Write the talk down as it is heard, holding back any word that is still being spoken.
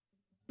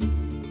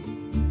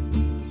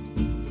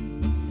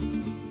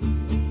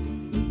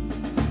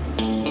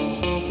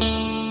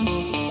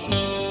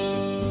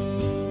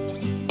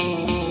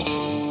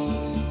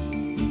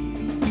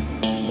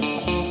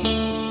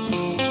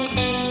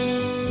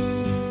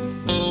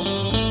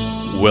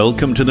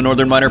Welcome to the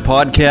Northern Miner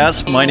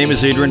Podcast. My name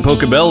is Adrian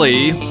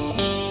Pocabelli,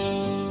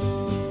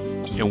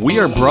 and we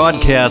are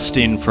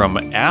broadcasting from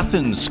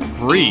Athens,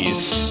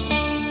 Greece,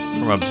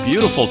 from a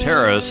beautiful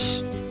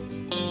terrace,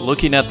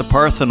 looking at the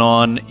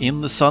Parthenon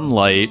in the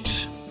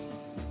sunlight.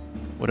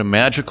 What a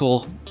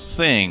magical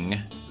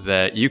thing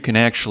that you can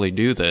actually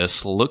do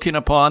this, looking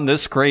upon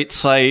this great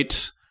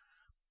site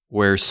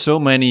where so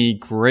many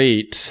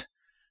great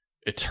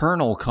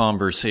eternal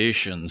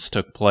conversations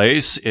took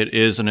place. It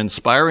is an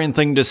inspiring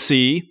thing to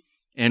see,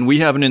 and we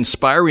have an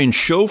inspiring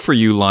show for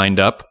you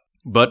lined up.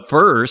 But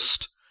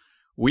first,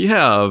 we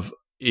have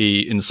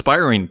an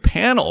inspiring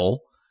panel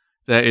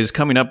that is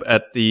coming up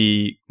at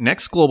the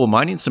next Global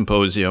Mining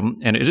Symposium,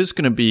 and it is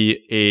going to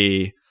be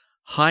a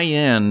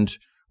high-end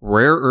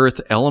rare earth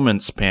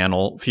elements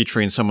panel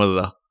featuring some of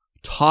the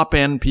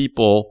top-end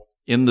people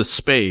in the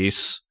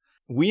space.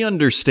 We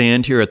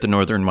understand here at the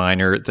Northern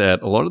Miner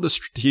that a lot of the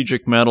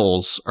strategic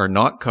metals are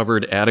not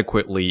covered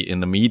adequately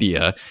in the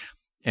media,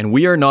 and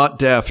we are not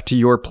deaf to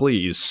your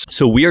pleas.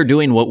 So we are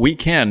doing what we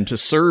can to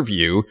serve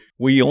you.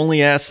 We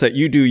only ask that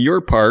you do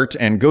your part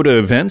and go to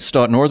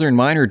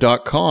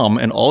events.northernminer.com,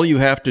 and all you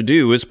have to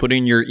do is put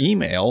in your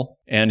email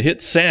and hit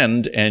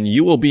send, and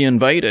you will be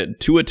invited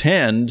to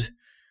attend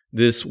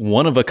this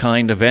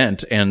one-of-a-kind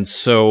event. And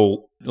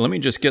so let me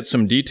just get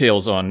some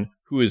details on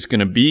who is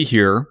going to be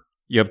here.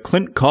 You have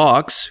Clint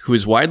Cox, who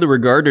is widely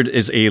regarded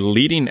as a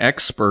leading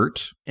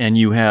expert, and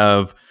you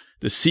have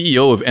the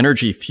CEO of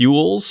Energy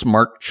Fuels,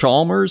 Mark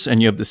Chalmers,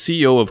 and you have the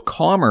CEO of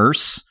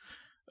Commerce,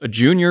 a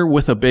junior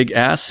with a big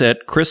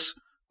asset, Chris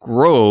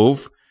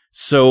Grove.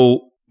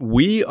 So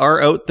we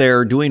are out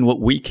there doing what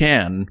we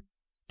can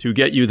to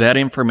get you that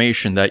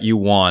information that you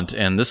want,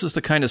 and this is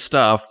the kind of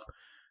stuff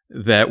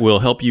that will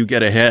help you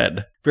get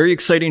ahead. Very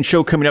exciting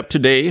show coming up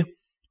today.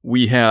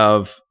 We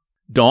have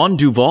Don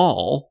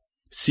Duval,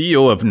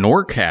 CEO of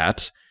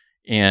Norcat,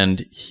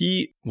 and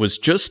he was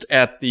just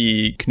at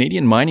the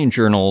Canadian Mining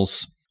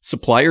Journal's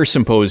Supplier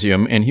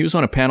Symposium, and he was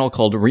on a panel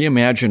called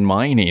Reimagine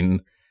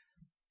Mining,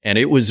 and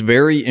it was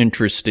very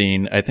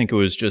interesting. I think it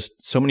was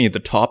just so many of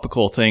the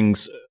topical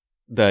things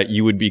that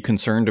you would be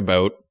concerned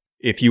about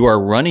if you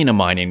are running a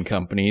mining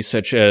company,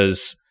 such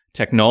as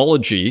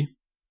technology.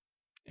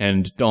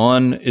 And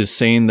Don is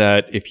saying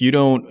that if you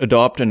don't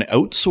adopt an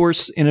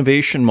outsourced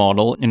innovation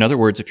model, in other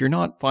words, if you're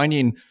not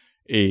finding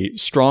a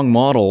strong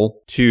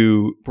model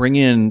to bring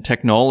in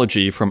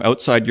technology from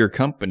outside your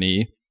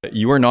company,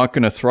 you are not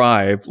going to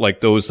thrive like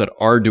those that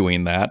are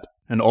doing that.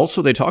 And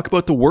also they talk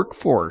about the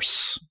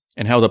workforce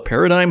and how the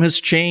paradigm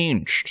has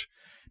changed.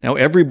 Now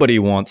everybody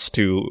wants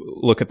to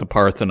look at the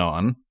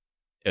Parthenon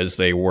as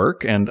they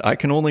work, and I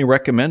can only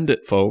recommend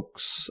it,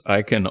 folks.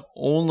 I can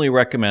only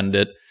recommend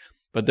it.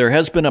 But there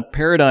has been a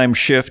paradigm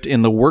shift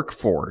in the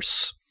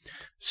workforce.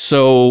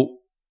 So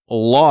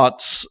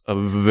lots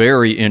of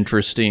very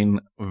interesting,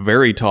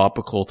 very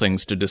topical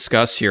things to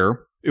discuss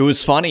here. It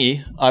was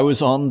funny. I was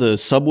on the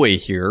subway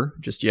here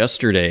just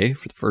yesterday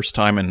for the first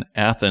time in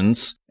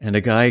Athens, and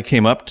a guy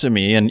came up to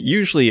me, and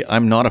usually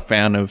I'm not a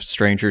fan of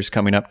strangers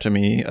coming up to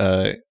me,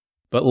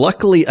 but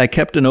luckily I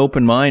kept an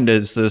open mind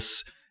as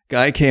this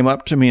guy came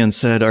up to me and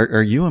said,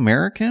 Are you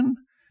American?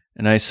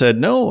 And I said,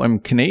 no, I'm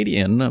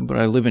Canadian, but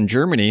I live in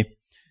Germany.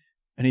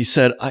 And he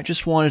said, I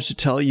just wanted to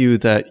tell you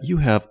that you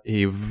have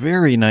a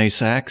very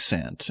nice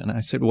accent. And I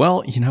said,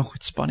 well,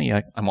 it's funny.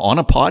 I'm on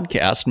a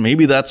podcast.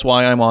 Maybe that's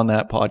why I'm on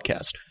that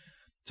podcast.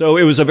 So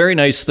it was a very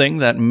nice thing,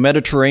 that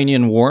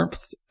Mediterranean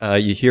warmth.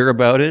 You hear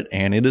about it,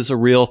 and it is a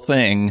real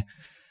thing.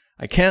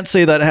 I can't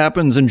say that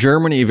happens in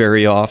Germany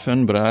very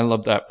often, but I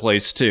love that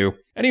place too.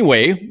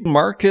 Anyway,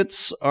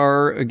 markets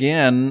are,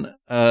 again,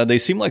 they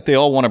seem like they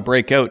all want to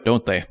break out,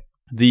 don't they?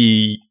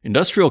 The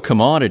industrial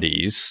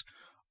commodities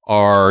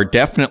are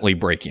definitely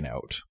breaking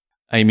out.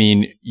 I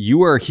mean,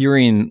 you are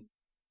hearing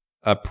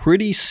a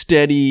pretty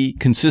steady,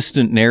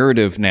 consistent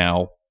narrative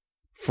now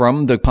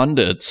from the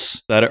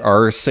pundits that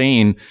are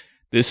saying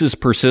this is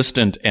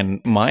persistent,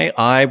 and my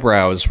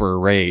eyebrows were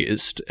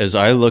raised as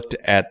I looked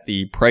at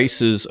the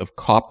prices of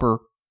copper,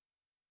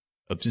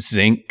 of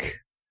zinc,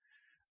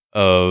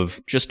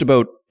 of just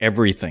about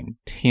everything,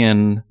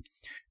 tin.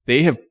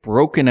 They have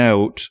broken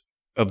out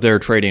of their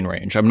trading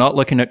range. I'm not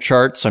looking at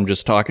charts. I'm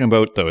just talking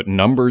about the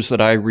numbers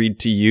that I read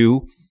to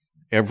you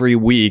every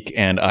week,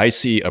 and I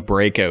see a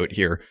breakout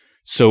here.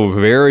 So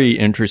very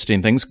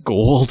interesting things.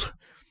 Gold,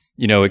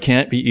 it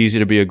can't be easy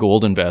to be a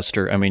gold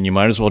investor. I mean, you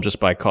might as well just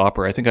buy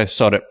copper. I think I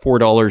saw it at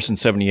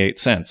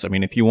 $4.78. I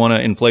mean, if you want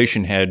to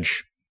inflation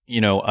hedge,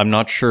 I'm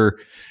not sure,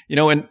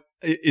 and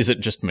is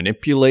it just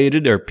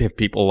manipulated, or have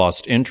people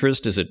lost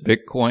interest? Is it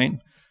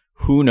Bitcoin?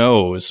 Who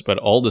knows? But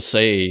all to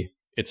say,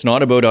 it's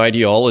not about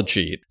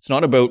ideology. It's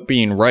not about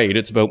being right.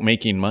 It's about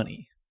making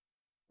money,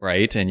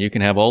 right? And you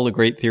can have all the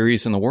great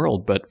theories in the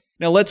world. But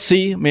now let's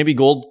see. Maybe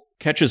gold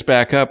catches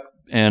back up.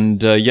 And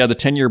the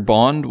 10-year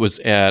bond was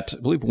at, I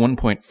believe,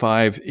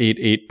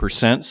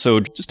 1.588%. So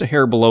just a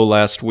hair below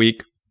last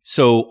week.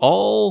 So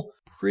all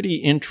pretty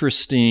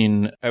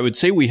interesting. I would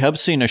say we have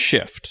seen a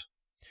shift.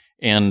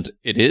 And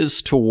it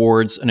is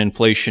towards an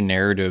inflation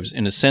narrative.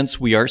 In a sense,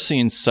 we are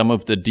seeing some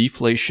of the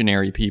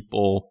deflationary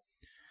people.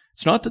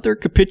 It's not that they're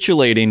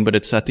capitulating, but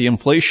it's that the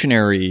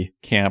inflationary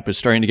camp is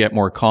starting to get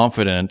more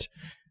confident.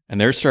 And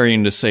they're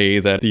starting to say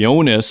that the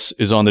onus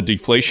is on the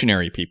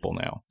deflationary people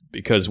now,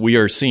 because we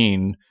are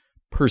seeing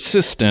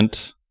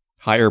persistent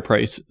higher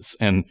prices.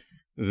 And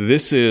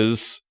this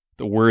is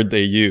the word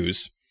they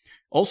use.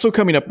 Also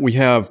coming up, we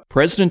have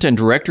President and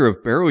Director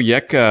of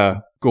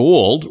Baroyeca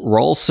Gold,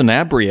 Raul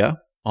Sanabria,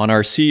 on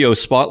our CEO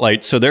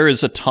Spotlight. So there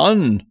is a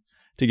ton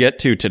to get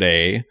to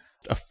today,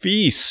 a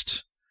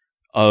feast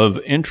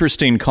of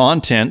interesting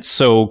content.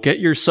 So get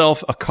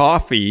yourself a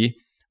coffee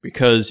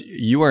because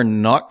you are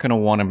not going to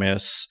want to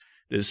miss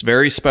this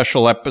very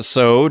special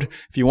episode.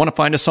 If you want to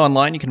find us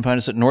online, you can find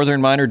us at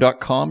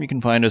northernminer.com. You can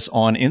find us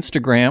on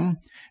Instagram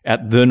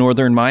at The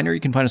Northern Miner. You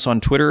can find us on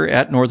Twitter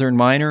at Northern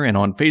Miner and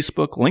on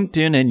Facebook,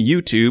 LinkedIn, and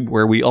YouTube,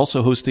 where we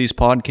also host these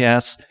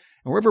podcasts.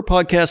 And wherever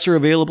podcasts are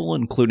available,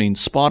 including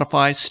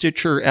Spotify,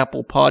 Stitcher,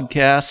 Apple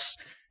Podcasts,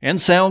 and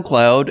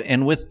SoundCloud.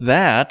 And with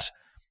that,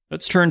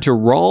 let's turn to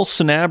Raul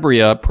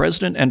Sanabria,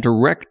 President and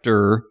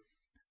Director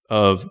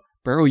of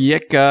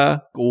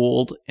Baroyeca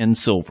Gold and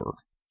Silver.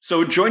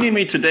 So joining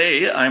me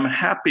today, I'm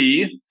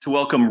happy to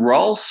welcome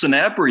Raul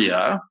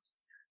Sanabria,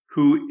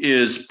 who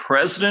is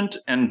President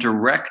and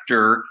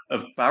Director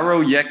of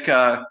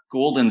Baroyeca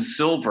Gold and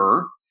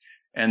Silver,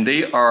 and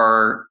they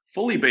are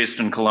fully based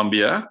in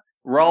Colombia.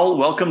 Raul,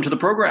 welcome to the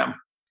program.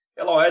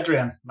 Hello,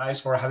 Adrian. Nice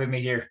for having me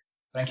here.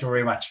 Thank you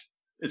very much.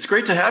 It's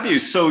great to have you.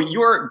 So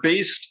you're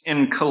based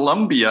in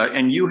Colombia,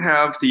 and you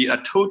have the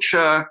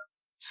Atocha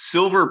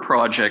Silver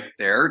Project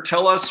there.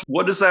 Tell us,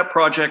 what is that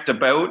project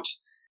about?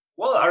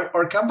 Well,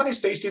 our company is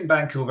based in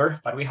Vancouver,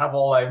 but we have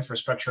all our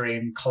infrastructure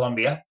in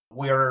Colombia.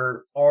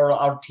 We're all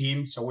our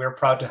team, so we're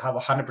proud to have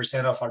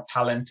 100% of our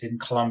talent in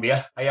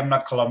Colombia. I am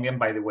not Colombian,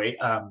 by the way.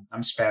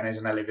 I'm Spanish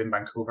and I live in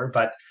Vancouver,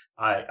 but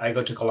I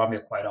go to Colombia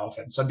quite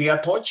often. So the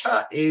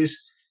Atocha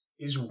is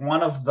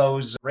one of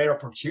those rare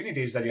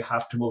opportunities that you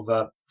have to move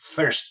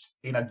first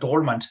in a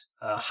dormant,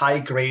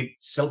 high-grade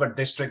silver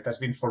district that's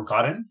been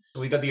forgotten.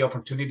 So we got the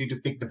opportunity to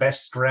pick the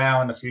best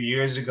ground a few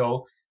years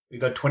ago. We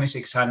got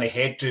 2,600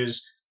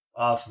 hectares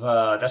of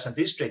that's a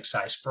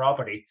district-sized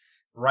property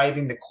right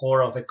in the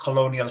core of the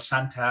colonial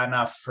Santa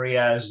Ana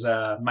Frias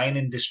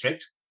mining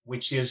district,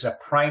 which is a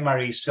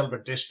primary silver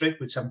district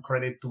with some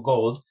credit to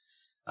gold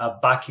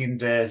back in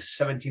the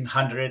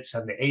 1700s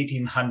and the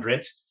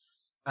 1800s.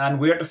 And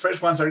we're the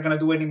first ones that are going to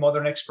do any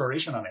modern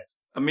exploration on it.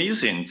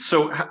 Amazing.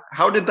 So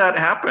how did that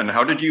happen?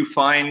 How did you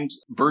find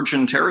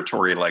virgin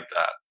territory like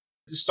that?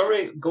 The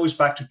story goes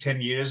back to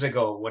 10 years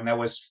ago when I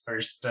was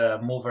first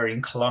mover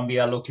in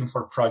Colombia looking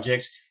for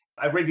projects.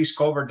 I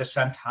rediscovered the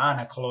Santa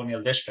Ana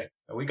Colonial District.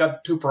 We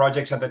got two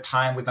projects at the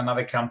time with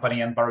another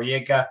company, and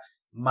Baroyeca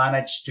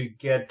managed to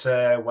get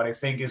what I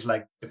think is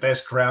like the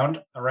best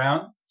ground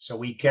around. So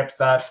we kept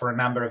that for a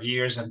number of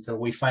years until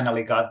we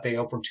finally got the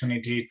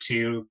opportunity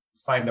to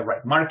find the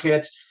right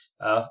market,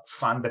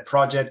 fund the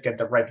project, get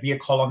the right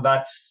vehicle on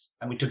that.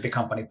 And we took the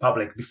company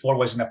public. Before it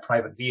was in a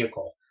private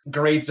vehicle.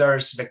 Grades are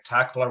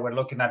spectacular. We're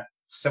looking at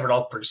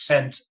several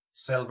percent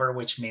silver,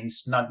 which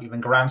means not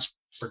even grams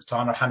per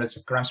ton or hundreds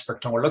of grams per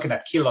ton. We're looking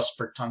at kilos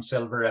per ton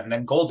silver. And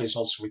then gold is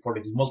also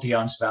reported in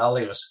multi-ounce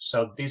values.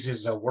 So this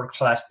is a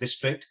world-class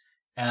district,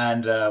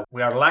 and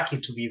we are lucky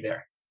to be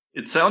there.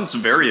 It sounds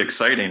very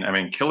exciting. I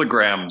mean,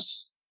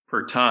 kilograms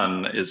per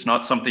ton is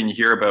not something you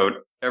hear about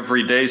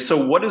every day. So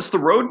what is the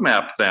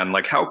roadmap then?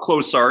 Like, how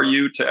close are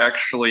you to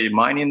actually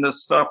mining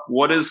this stuff?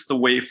 What is the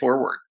way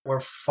forward? We're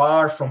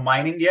far from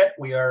mining yet.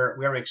 We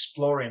are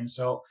exploring.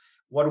 So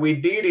what we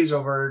did is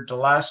over the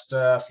last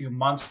few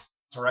months,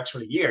 or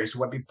actually years,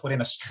 we've been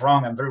putting a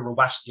strong and very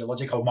robust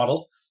geological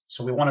model.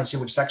 So we want to see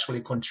what's actually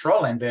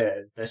controlling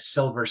the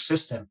silver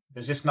system.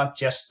 Because it's not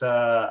just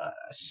a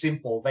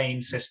simple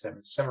vein system.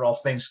 It's several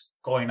things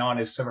going on.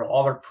 It's several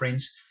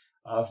overprints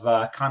of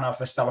kind of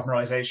a style of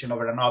mineralization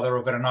over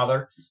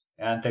another.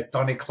 And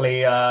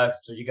tectonically,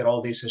 so you get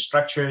all these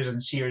structures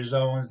and shear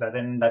zones that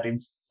in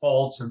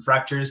faults and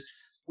fractures.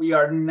 We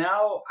are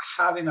now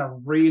having a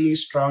really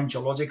strong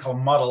geological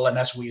model. And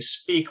as we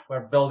speak,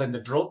 we're building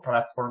the drill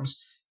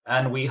platforms.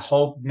 And we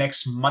hope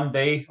next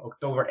Monday,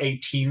 October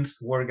 18th,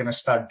 we're going to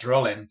start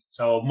drilling.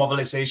 So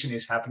mobilization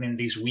is happening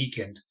this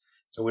weekend.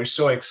 So we're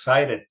so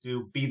excited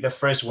to be the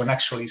first one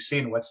actually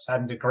seeing what's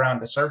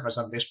underground the surface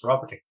of this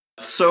property.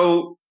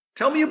 So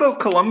tell me about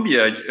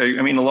Colombia.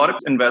 I mean, a lot of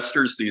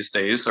investors these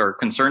days are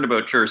concerned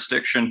about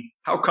jurisdiction.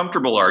 How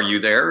comfortable are you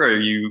there? Are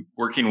you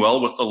working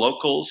well with the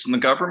locals and the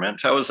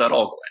government? How is that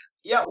all going?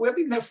 Yeah, we've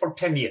been there for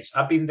 10 years.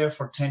 I've been there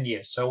for 10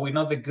 years. So we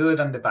know the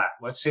good and the bad.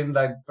 We've seen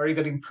like very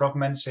good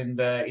improvements in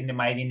the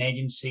mining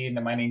agency, in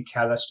the mining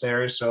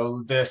cadastre.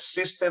 So the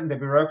system, the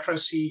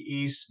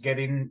bureaucracy is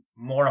getting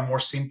more and more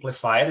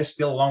simplified. It's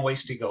still a long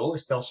ways to go.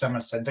 It's still some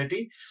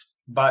uncertainty.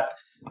 But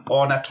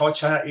on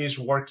Atocha is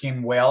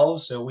working well.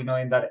 So we know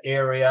in that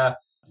area,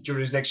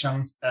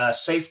 jurisdiction.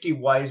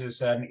 Safety-wise,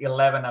 is an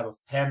 11 out of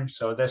 10.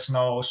 So there's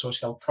no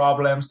social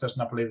problems. There's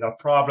no political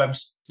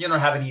problems. You don't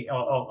have any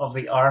of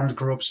the armed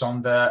groups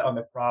on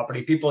the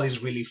property. People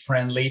is really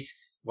friendly.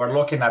 We're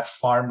looking at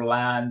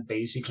farmland,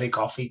 basically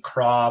coffee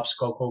crops,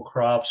 cocoa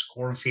crops,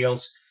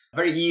 cornfields.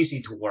 Very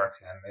easy to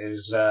work in.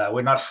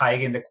 We're not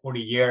hiking the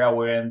Cordillera.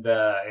 We're in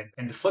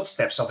the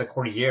footsteps of the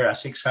Cordillera,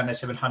 600,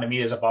 700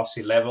 meters above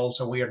sea level.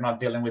 So we are not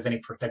dealing with any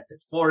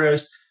protected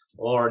forest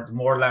or the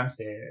moorlands,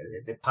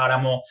 the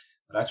Paramo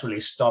that actually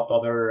stopped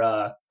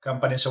other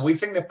companies. So we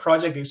think the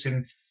project is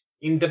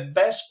in the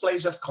best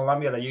place of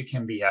Colombia that you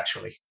can be,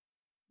 actually.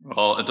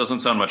 Well, it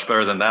doesn't sound much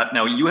better than that.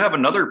 Now, you have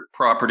another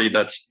property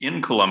that's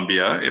in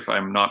Colombia, if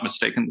I'm not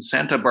mistaken, the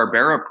Santa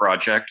Barbara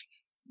project.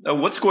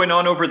 What's going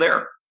on over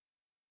there?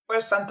 Well,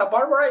 Santa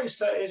Barbara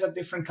is a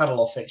different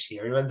kettle of fish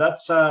here.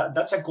 That's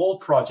a gold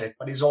project,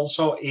 but it's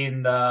also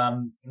in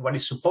what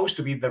is supposed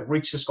to be the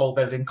richest gold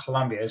belt in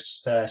Colombia.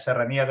 It's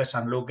Serranía de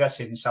San Lucas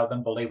in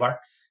southern Bolivar.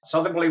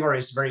 Southern Bolivar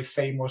is very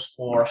famous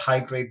for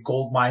high-grade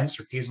gold mines,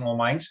 artisanal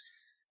mines.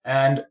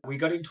 And we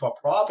got into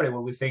a property where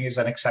we think is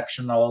an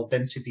exceptional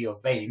density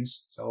of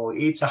veins. So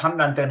it's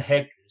 110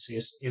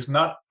 hectares. It's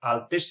not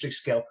a district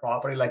scale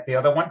property like the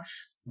other one,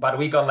 but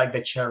we got like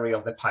the cherry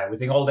of the pie. We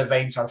think all the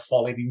veins are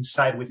falling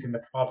inside within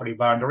the property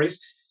boundaries.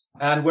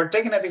 And we're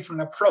taking a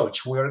different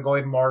approach. We're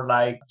going more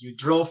like you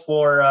drill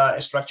for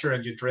a structure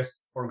and you drift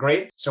for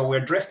grade. So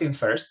we're drifting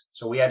first.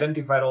 So we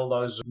identified all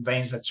those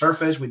veins at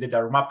surface. We did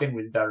our mapping,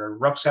 we did our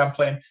rock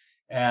sampling.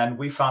 And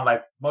we found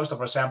like most of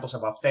our samples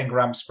above 10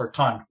 grams per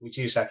ton, which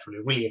is actually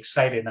really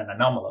exciting and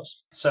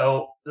anomalous.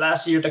 So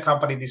last year, the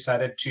company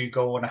decided to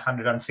go on a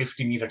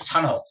 150-meter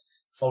tunnel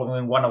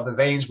following one of the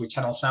veins. We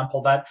channel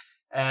sampled that.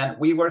 And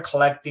we were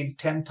collecting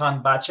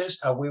 10-ton batches.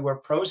 And we were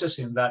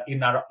processing that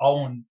in our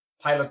own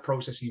pilot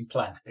processing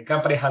plant. The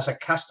company has a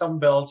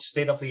custom-built,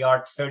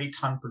 state-of-the-art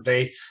 30-ton per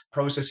day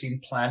processing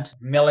plant.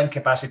 Milling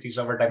capacities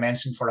over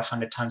dimension for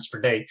 100 tons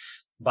per day.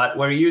 But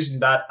we're using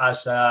that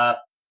as a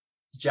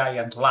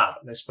giant lab,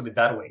 let's put it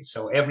that way.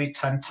 So every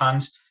 10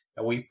 tons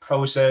that we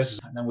process,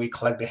 and then we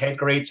collect the head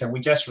grades, and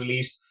we just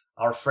released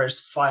our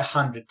first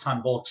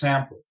 500-ton bulk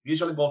sample.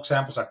 Usually bulk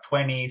samples are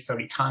 20,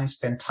 30 tons,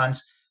 10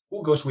 tons.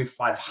 Who goes with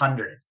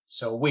 500?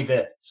 So we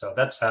did. So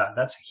that's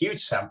a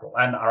huge sample.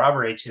 And our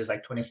average is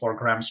like 24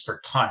 grams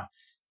per ton,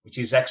 which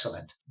is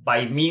excellent.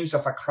 By means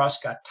of a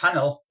crosscut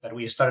tunnel that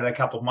we started a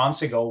couple of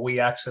months ago, we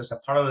access a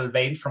parallel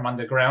vein from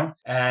underground,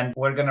 and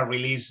we're going to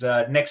release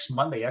next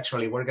Monday.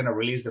 Actually, we're going to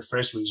release the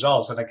first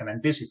results, and I can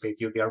anticipate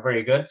you. They are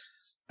very good.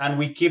 And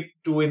we keep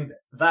doing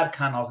that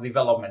kind of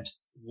development.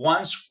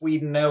 Once we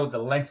know the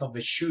length of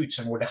the chutes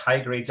and where the high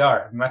grades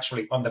are, and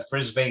actually on the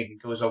first vein,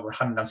 it goes over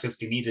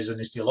 150 meters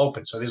and is still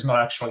open. So there's not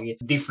actually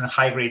different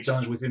high grade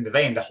zones within the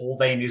vein. The whole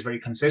vein is very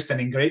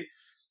consistent in grade.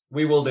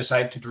 We will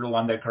decide to drill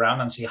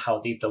underground and see how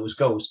deep those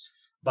goes.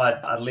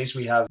 But at least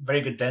we have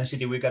very good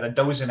density. We got a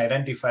dozen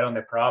identified on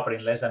the property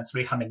in less than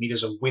 300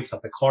 meters of width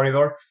of the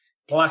corridor,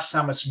 plus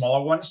some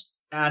smaller ones.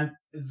 And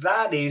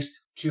that is,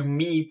 to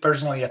me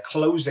personally, a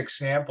close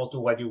example to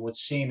what you would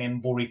see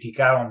in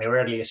Buritica on the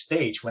earliest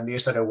stage, when they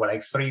started with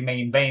like 3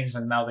 main veins,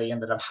 and now they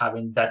ended up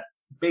having that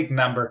big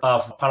number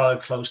of parallel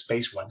closed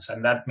space ones.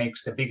 And that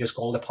makes the biggest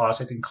gold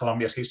deposit in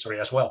Colombia's history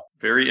as well.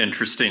 Very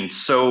interesting.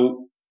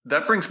 So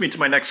that brings me to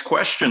my next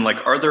question. Like,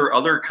 are there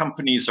other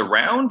companies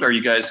around? Are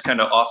you guys kind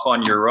of off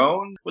on your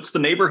own? What's the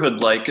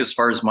neighborhood like as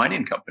far as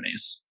mining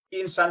companies?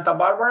 In Santa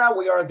Barbara,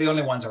 we are the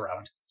only ones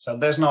around. So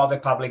there's no other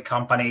public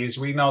companies.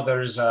 We know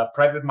there's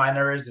private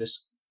miners,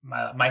 there's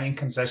mining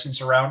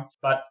concessions around.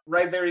 But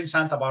right there in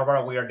Santa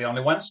Barbara, we are the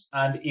only ones.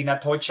 And in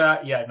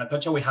Atocha,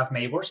 we have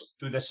neighbors.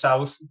 To the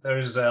south,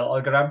 there's El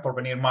Gran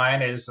Porvenir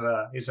mine is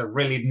a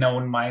really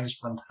known mine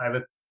from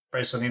private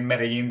person in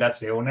Medellin. That's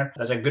the owner.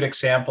 That's a good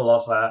example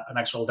of an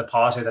actual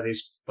deposit that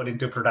is put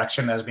into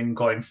production, has been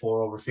going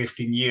for over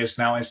 15 years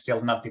now and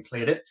still not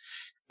depleted.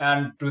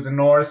 And to the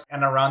north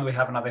and around, we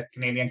have another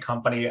Canadian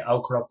company,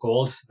 Outcrop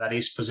Gold, that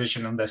is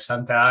positioned on the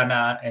Santa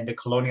Ana and the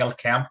Colonial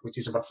Camp, which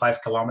is about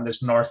 5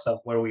 kilometers north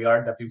of where we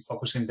are. They've been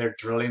focusing their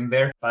drilling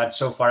there. But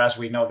so far as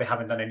we know, they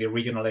haven't done any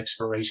regional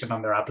exploration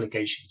on their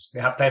applications.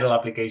 They have title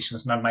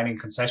applications, not mining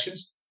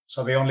concessions.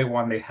 So the only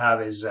one they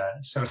have is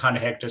 700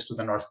 hectares to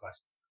the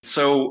northwest.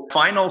 So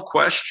final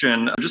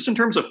question, just in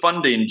terms of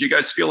funding, do you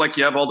guys feel like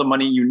you have all the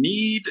money you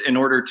need in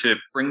order to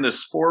bring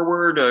this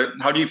forward?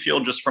 How do you feel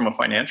just from a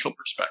financial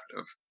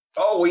perspective?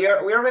 Oh, we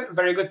are in a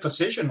very good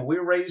position. We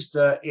raised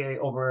slightly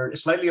over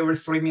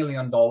 $3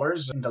 million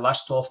in the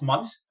last 12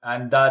 months,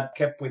 and that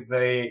kept with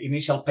the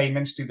initial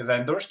payments to the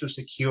vendors to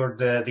secure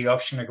the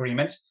option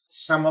agreement.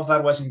 Some of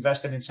that was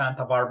invested in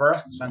Santa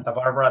Barbara. Santa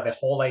Barbara, the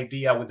whole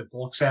idea with the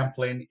bulk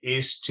sampling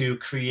is to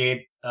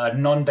create a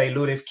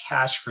non-dilutive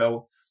cash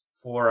flow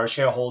for our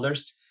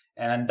shareholders.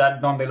 And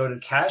that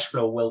non-diluted cash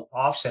flow will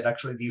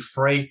actually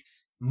defray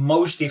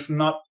most, if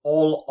not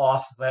all,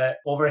 of the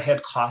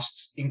overhead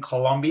costs in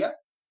Colombia.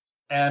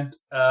 And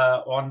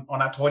on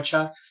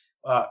Atocha,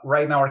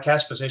 Right now, our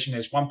cash position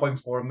is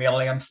 1.4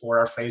 million for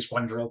our phase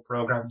one drill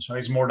program. So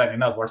it's more than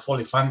enough. We're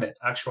fully funded,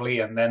 actually.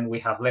 And then we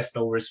have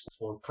leftovers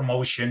for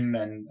promotion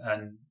and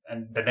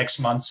the next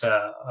months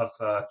of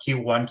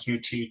Q1,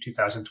 Q2,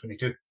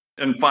 2022.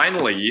 And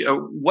finally,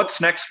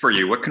 what's next for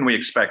you? What can we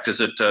expect?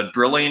 Is it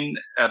drilling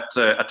at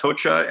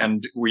Atocha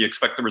and we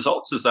expect the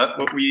results? Is that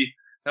what we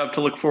have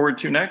to look forward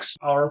to next?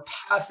 Our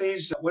path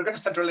is we're going to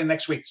start drilling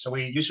next week. So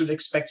you should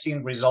expect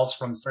seeing results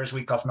from the first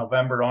week of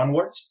November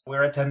onwards.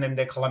 We're attending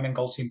the Colombian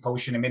Gold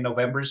Symposium in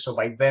mid-November. So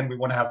by then we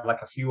want to have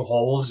like a few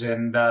holes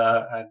and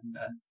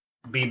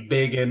be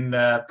big in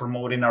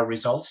promoting our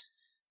results.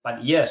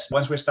 But yes,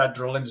 once we start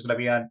drilling, it's going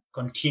to be a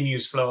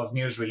continuous flow of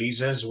news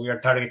releases. We are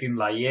targeting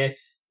Laie.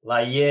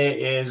 Laie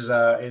is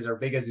our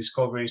biggest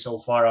discovery so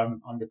far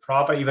on the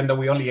property, even though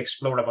we only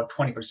explored about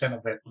 20%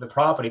 of the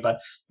property.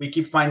 But we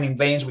keep finding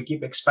veins, we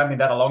keep expanding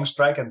that along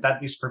strike, and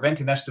that is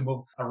preventing us to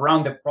move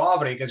around the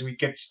property because we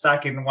get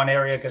stuck in one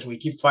area because we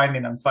keep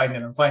finding and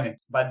finding and finding.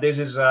 But this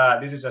is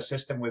a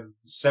system with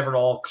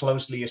several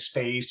closely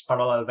spaced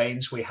parallel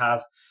veins. We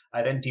have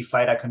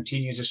identified a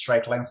continuous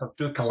strike length of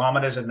 2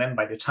 kilometers, and then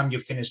by the time you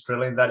finish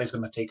drilling, that is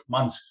going to take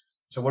months.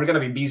 So we're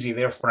going to be busy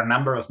there for a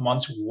number of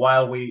months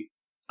while we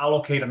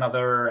allocate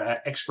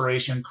another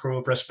exploration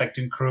crew,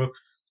 prospecting crew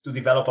to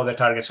develop other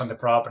targets on the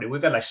property.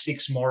 We've got like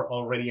 6 more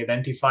already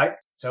identified.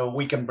 So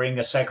we can bring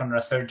a second or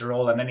a third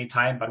drill at any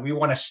time, but we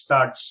want to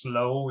start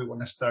slow. We want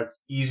to start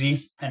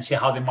easy and see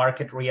how the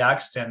market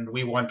reacts. And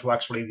we want to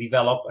actually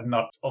develop and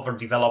not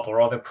overdevelop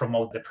or other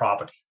promote the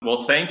property.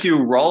 Well, thank you,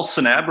 Raul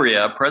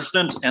Sanabria,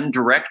 President and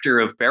Director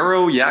of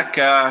Barro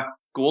Yaca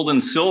Gold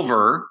and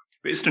Silver,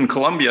 based in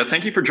Colombia.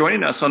 Thank you for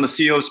joining us on the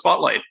CEO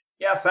Spotlight.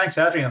 Yeah, thanks,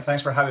 Adrian.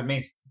 Thanks for having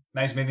me.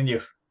 Nice meeting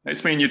you.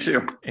 Nice meeting you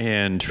too.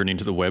 And turning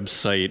to the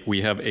website,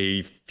 we have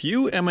a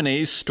few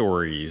M&A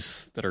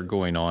stories that are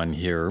going on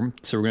here.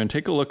 So we're going to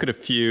take a look at a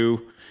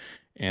few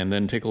and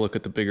then take a look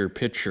at the bigger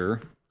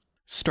picture.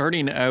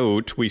 Starting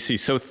out, we see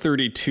South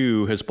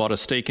 32 has bought a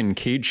stake in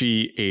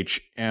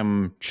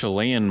KGHM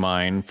Chilean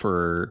mine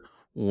for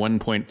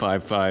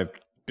 $1.55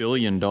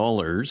 billion.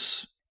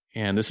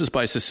 And this is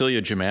by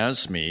Cecilia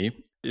Jamasmi.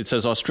 It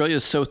says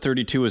Australia's South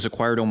 32 has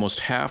acquired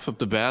almost half of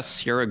the vast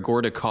Sierra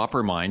Gorda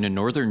copper mine in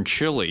northern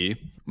Chile,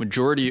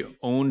 majority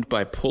owned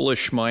by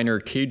Polish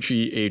miner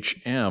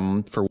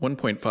KGHM for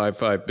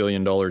 $1.55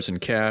 billion in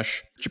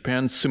cash.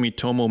 Japan's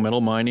Sumitomo Metal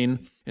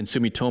Mining and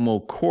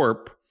Sumitomo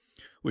Corp,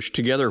 which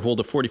together hold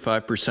a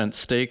 45%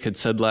 stake, had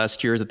said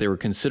last year that they were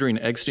considering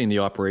exiting the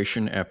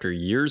operation after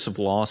years of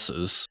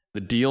losses. The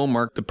deal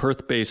marked the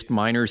Perth-based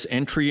miners'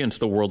 entry into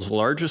the world's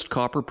largest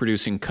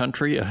copper-producing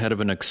country ahead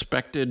of an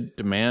expected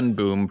demand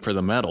boom for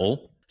the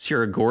metal.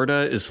 Sierra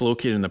Gorda is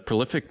located in the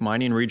prolific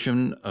mining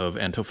region of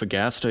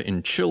Antofagasta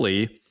in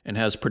Chile and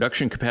has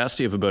production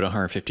capacity of about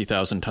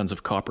 150,000 tons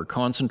of copper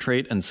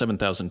concentrate and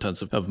 7,000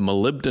 tons of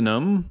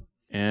molybdenum.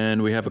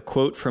 And we have a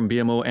quote from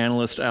BMO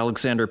analyst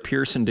Alexander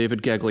Pierce and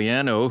David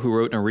Gagliano, who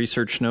wrote in a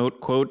research note,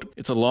 quote,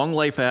 "It's a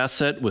long-life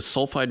asset with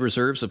sulfide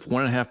reserves of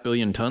 1.5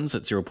 billion tons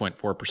at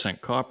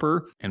 0.4%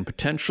 copper and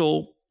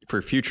potential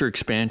for future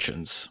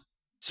expansions."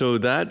 So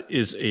that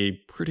is a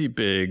pretty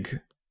big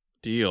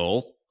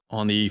deal.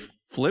 On the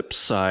flip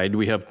side,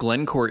 we have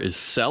Glencore is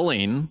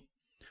selling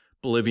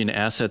Bolivian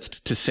assets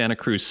to Santa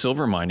Cruz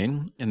Silver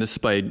Mining, and this is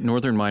by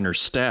Northern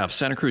Miners staff.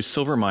 Santa Cruz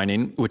Silver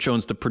Mining, which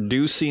owns the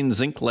producing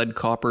zinc, lead,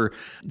 copper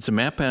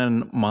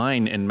Zamapan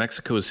mine in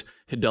Mexico's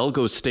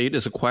Hidalgo state,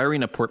 is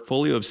acquiring a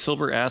portfolio of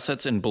silver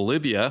assets in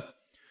Bolivia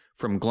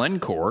from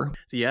Glencore.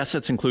 The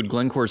assets include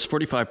Glencore's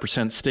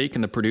 45% stake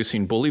in the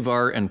producing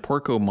Bolivar and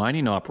Porco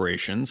mining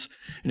operations,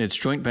 and its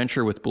joint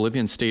venture with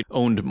Bolivian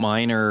state-owned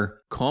miner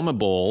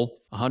Comibol,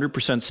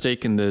 100%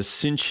 stake in the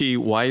Sinchi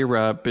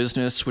Guaira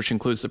business, which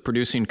includes the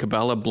producing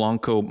Cabala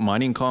Blanco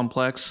mining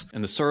complex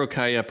and the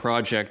Sorocaya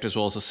project, as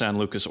well as the San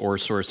Lucas ore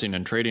sourcing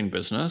and trading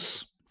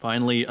business.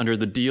 Finally, under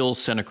the deal,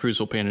 Santa Cruz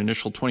will pay an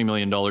initial $20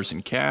 million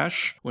in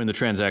cash when the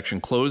transaction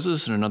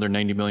closes and another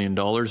 $90 million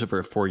over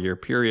a 4-year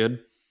period.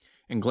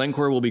 And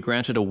Glencore will be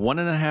granted a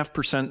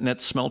 1.5%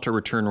 net smelter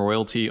return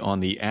royalty on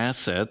the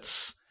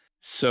assets.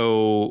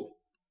 So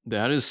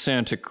that is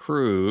Santa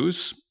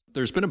Cruz.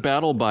 There's been a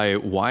battle by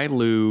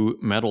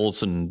Wyloo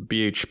Metals and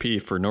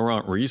BHP for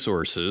Noront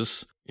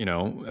Resources.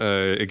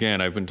 Again,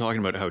 I've been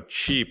talking about how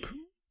cheap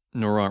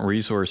Noront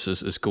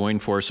Resources is going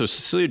for. So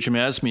Cecilia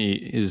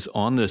Jamasmi is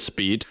on this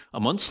beat.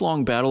 A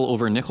months-long battle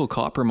over nickel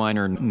copper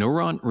miner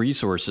Noront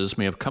Resources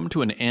may have come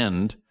to an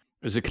end,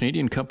 as a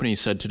Canadian company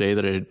said today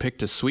that it had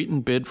picked a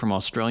sweetened bid from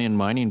Australian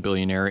mining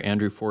billionaire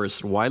Andrew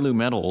Forrest's Wyloo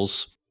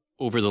Metals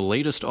over the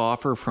latest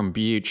offer from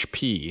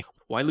BHP.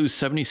 Wyloo's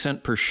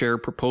 70-cent per share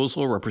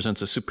proposal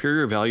represents a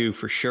superior value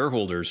for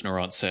shareholders,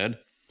 Noront said,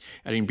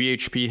 adding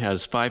BHP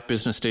has 5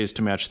 business days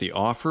to match the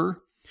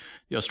offer.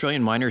 The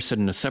Australian miner said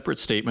in a separate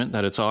statement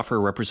that its offer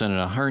represented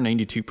a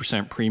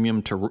 192%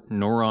 premium to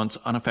Noront's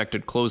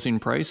unaffected closing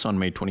price on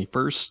May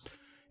 21st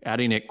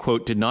adding it,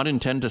 quote, did not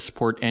intend to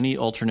support any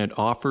alternate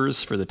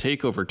offers for the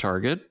takeover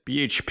target.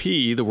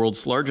 BHP, the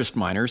world's largest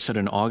miner, said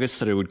in August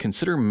that it would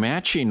consider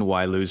matching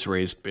Wailu's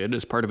raised bid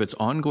as part of its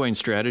ongoing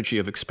strategy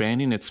of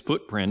expanding its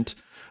footprint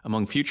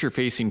among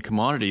future-facing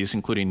commodities,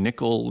 including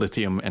nickel,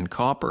 lithium, and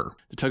copper.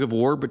 The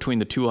tug-of-war between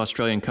the two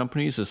Australian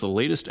companies is the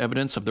latest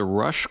evidence of the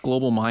rush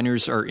global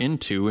miners are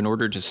into in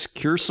order to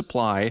secure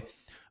supply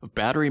of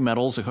battery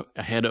metals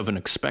ahead of an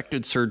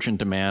expected surge in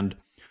demand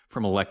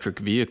from electric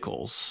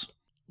vehicles.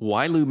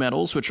 Wailu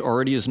Metals, which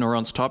already is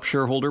Norront's top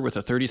shareholder with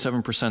a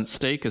 37%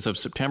 stake as of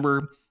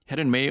September, had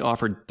in May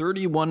offered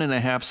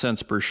 31.5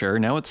 cents per share.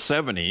 Now it's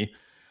 70.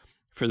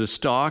 For the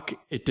stock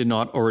it did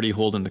not already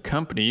hold in the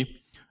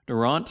company,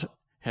 Norront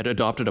had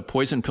adopted a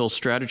poison pill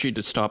strategy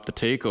to stop the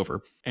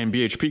takeover. And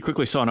BHP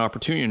quickly saw an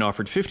opportunity and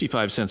offered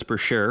 55 cents per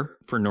share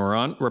for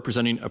Norront,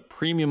 representing a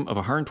premium of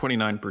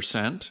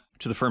 129%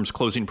 to the firm's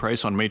closing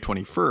price on May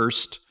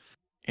 21st.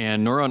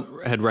 And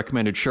Norront had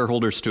recommended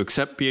shareholders to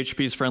accept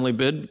BHP's friendly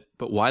bid,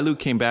 but Wailu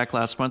came back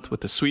last month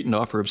with a sweetened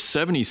offer of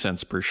 70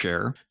 cents per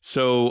share.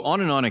 So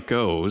on and on it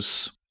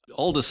goes.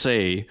 All to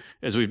say,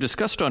 as we've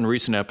discussed on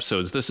recent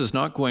episodes, this is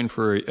not going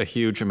for a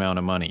huge amount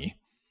of money.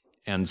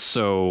 And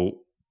so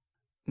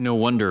no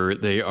wonder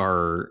they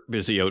are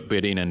busy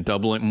outbidding and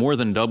more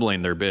than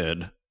doubling their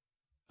bid.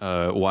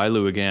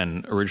 Wailu,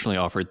 again, originally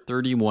offered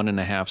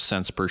 31.5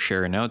 cents per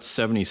share, and now it's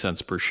 70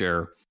 cents per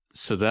share.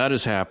 So that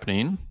is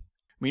happening.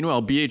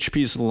 Meanwhile,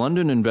 BHP's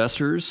London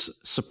investors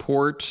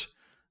support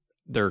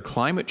their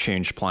climate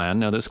change plan.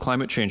 Now, this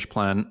climate change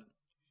plan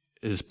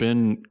has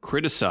been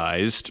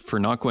criticized for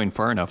not going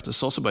far enough. This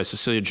is also by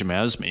Cecilia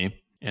Jamasmi.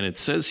 And it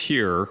says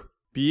here,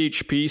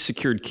 BHP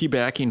secured key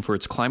backing for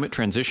its climate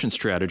transition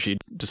strategy,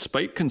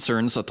 despite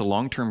concerns that the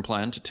long-term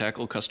plan to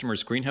tackle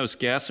customers' greenhouse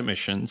gas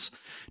emissions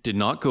did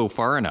not go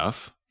far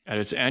enough. At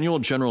its annual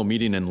general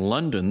meeting in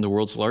London, the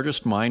world's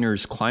largest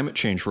miner's climate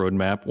change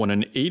roadmap won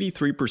an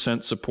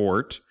 83%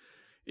 support,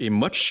 a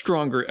much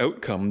stronger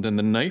outcome than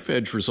the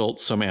knife-edge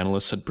results some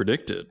analysts had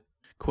predicted.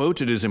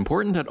 Quote, it is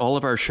important that all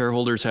of our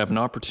shareholders have an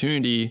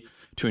opportunity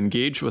to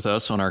engage with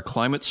us on our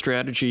climate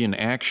strategy and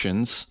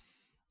actions,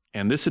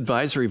 and this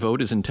advisory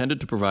vote is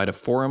intended to provide a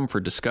forum for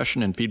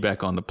discussion and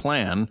feedback on the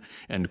plan,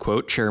 end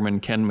quote, Chairman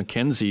Ken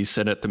McKenzie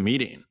said at the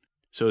meeting.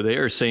 So they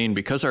are saying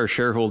because our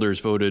shareholders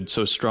voted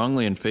so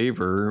strongly in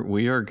favor,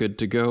 we are good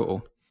to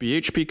go.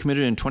 BHP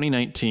committed in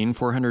 2019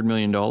 $400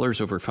 million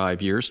over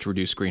 5 years to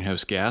reduce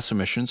greenhouse gas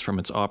emissions from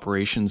its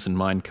operations and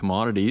mined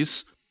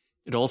commodities.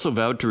 It also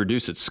vowed to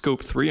reduce its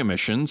Scope 3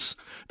 emissions,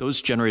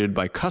 those generated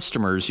by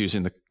customers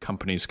using the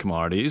company's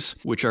commodities,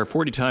 which are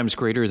 40 times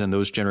greater than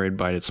those generated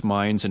by its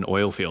mines and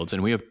oil fields.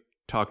 And we have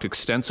talked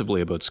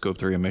extensively about Scope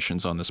 3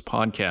 emissions on this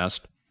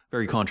podcast.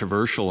 Very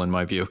controversial in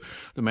my view.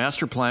 The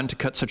master plan to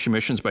cut such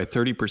emissions by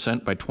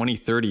 30% by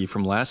 2030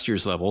 from last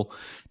year's level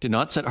did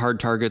not set hard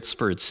targets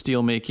for its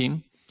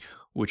steelmaking,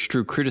 which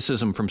drew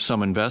criticism from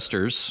some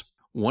investors.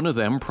 One of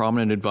them,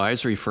 prominent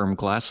advisory firm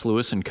Glass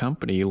Lewis and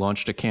Company,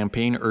 launched a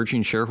campaign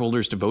urging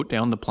shareholders to vote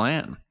down the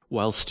plan.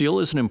 While steel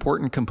is an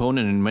important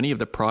component in many of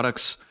the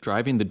products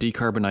driving the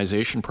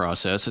decarbonization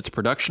process, its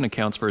production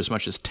accounts for as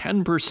much as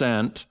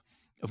 10%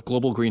 of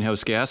global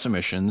greenhouse gas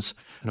emissions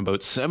and about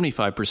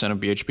 75% of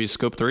BHP's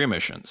Scope 3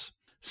 emissions.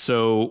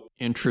 So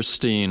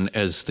interesting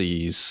as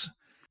these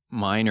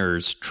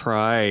miners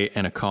try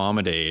and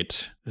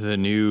accommodate the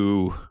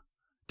new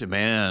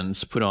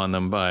demands put on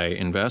them by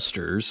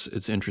investors.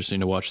 It's interesting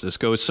to watch this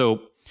go.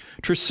 So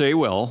Trish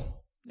Saywell,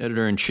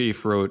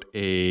 editor-in-chief, wrote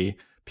a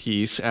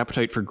piece,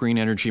 Appetite for Green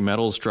Energy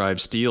Metals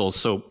Drives Deals.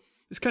 So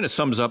this kind of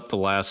sums up the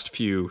last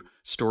few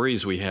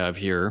stories we have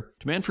here.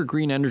 Demand for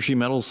green energy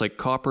metals like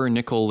copper,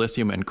 nickel,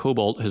 lithium, and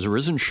cobalt has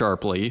risen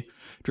sharply,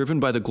 driven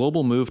by the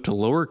global move to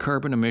lower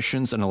carbon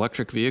emissions and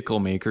electric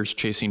vehicle makers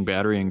chasing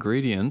battery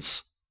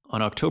ingredients.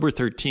 On October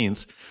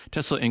 13th,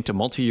 Tesla inked a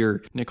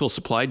multi-year nickel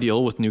supply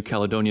deal with New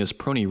Caledonia's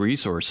Prony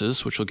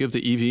Resources, which will give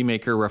the EV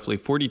maker roughly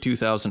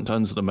 42,000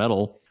 tons of the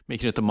metal,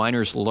 making it the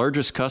miner's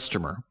largest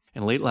customer.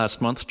 And late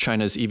last month,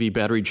 China's EV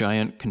battery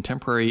giant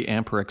Contemporary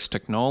Amperex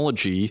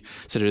Technology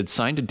said it had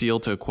signed a deal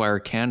to acquire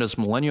Canada's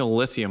Millennial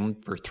Lithium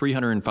for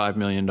 $305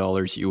 million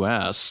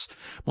US.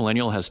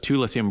 Millennial has 2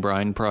 lithium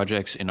brine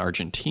projects in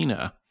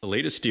Argentina. The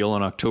latest deal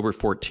on October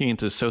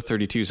 14th is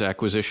South32's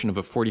acquisition of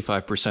a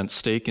 45%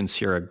 stake in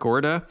Sierra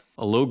Gorda,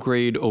 a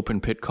low-grade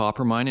open-pit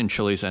copper mine in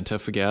Chile's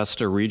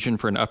Antofagasta region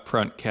for an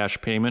upfront cash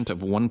payment of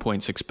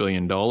 $1.6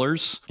 billion.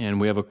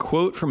 And we have a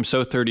quote from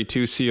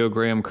South32 CEO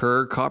Graham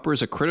Kerr, copper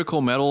is a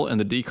critical metal in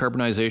the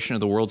decarbonization of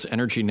the world's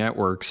energy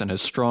networks and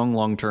has strong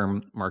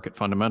long-term market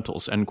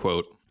fundamentals, end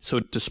quote. So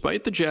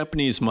despite the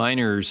Japanese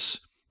miners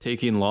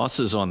taking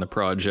losses on the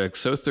project,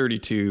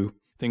 South32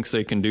 thinks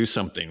they can do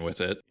something with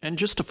it. And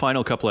just a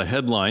final couple of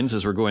headlines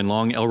as we're going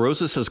long. El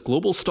Rosa says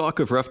global stock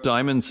of rough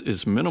diamonds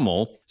is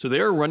minimal. So they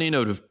are running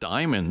out of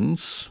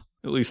diamonds,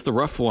 at least the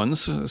rough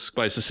ones,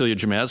 by Cecilia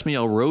Jamasmi.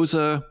 El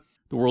Rosa,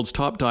 the world's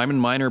top diamond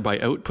miner by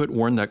output,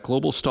 warned that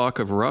global stock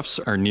of roughs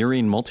are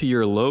nearing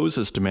multi-year lows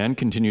as demand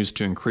continues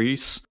to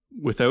increase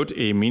without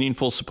a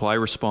meaningful supply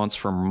response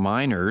from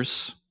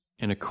miners.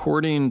 And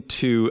according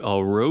to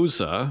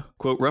Alrosa,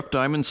 quote, rough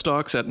diamond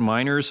stocks at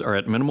miners are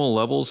at minimal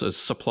levels as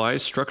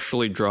supplies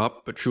structurally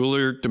drop, but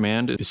jeweler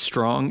demand is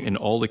strong in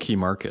all the key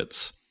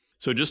markets.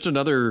 So just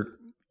another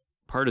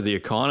part of the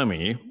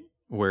economy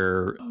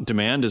where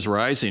demand is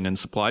rising and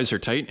supplies are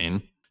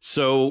tightening.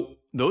 So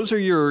those are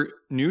your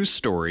news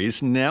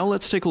stories. Now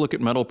let's take a look at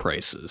metal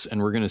prices,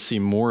 and we're going to see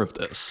more of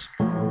this.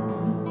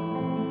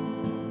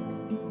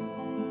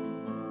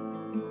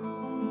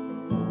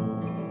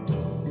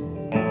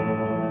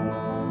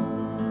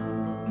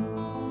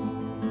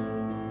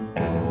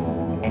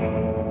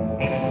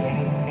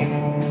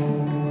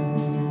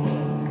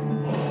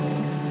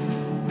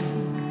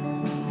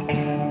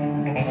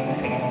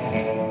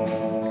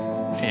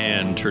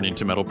 Turning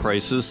to metal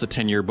prices, the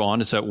 10-year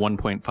bond is at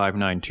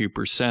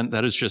 1.592%.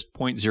 That is just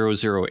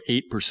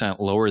 0.008%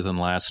 lower than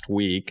last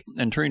week.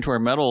 And turning to our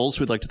metals,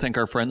 we'd like to thank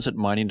our friends at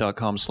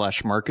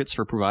mining.com/markets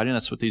for providing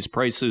us with these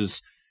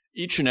prices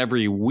each and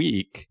every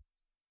week.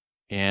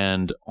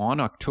 And on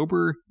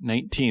October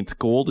 19th,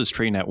 gold is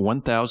trading at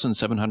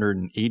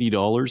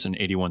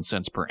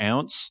 $1,780.81 per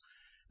ounce.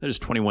 That is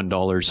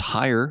 $21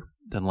 higher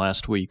than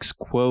last week's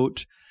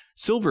quote.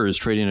 Silver is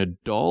trading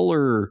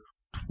 $1.12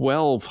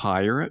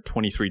 higher at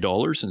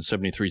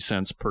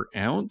 $23.73 per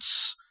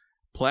ounce.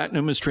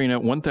 Platinum is trading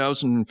at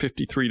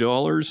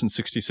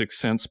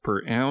 $1,053.66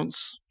 per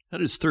ounce.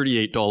 That is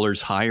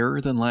 $38 higher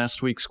than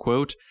last week's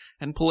quote.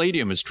 And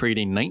palladium is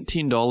trading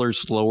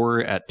 $19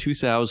 lower at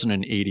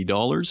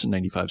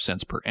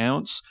 $2,080.95 per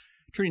ounce.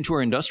 Turning to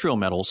our industrial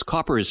metals,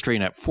 copper is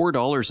trading at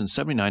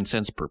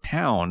 $4.79 per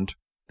pound.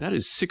 That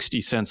is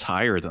 60 cents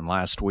higher than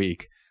last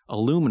week.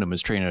 Aluminum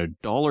is trading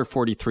at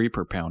 $1.43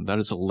 per pound. That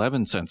is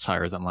 11 cents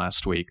higher than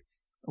last week.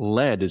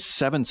 Lead is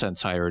 7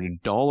 cents higher at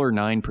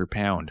 $1.09 per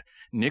pound.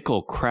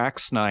 Nickel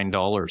cracks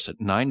 $9 at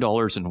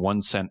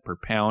 $9.01 per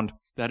pound.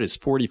 That is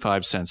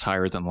 45 cents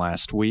higher than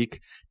last week.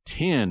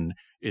 Tin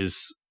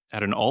is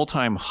at an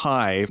all-time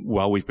high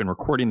while we've been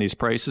recording these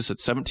prices at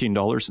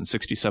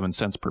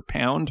 $17.67 per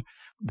pound.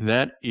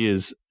 That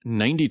is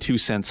 92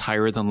 cents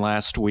higher than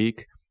last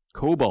week.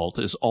 Cobalt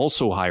is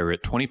also higher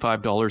at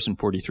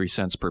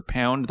 $25.43 per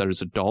pound. That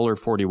is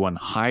 $1.41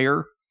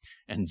 higher.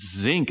 And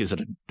zinc is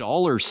at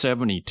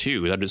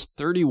 $1.72. That is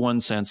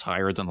 31 cents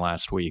higher than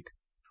last week.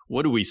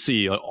 What do we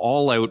see? An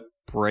all-out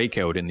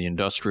breakout in the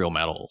industrial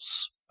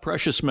metals.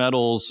 Precious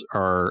metals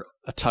are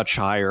a touch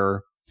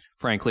higher.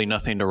 Frankly,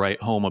 nothing to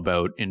write home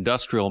about.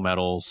 Industrial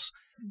metals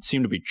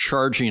seem to be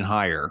charging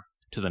higher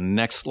to the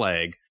next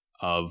leg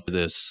of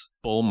this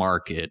bull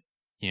market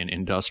in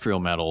industrial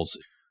metals.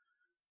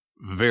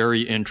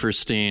 Very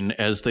interesting.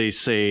 As they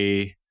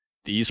say,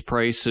 these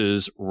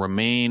prices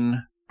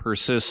remain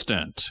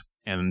persistent,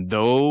 and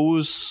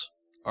those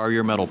are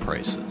your metal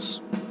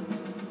prices.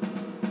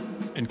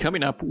 And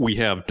coming up, we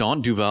have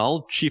Don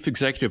Duval, Chief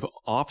Executive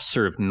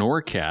Officer of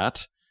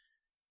Norcat,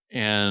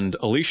 and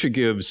Alicia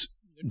gives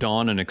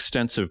Don an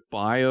extensive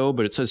bio,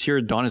 but it says here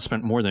Don has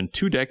spent more than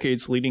 2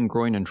 decades leading,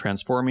 growing, and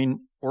transforming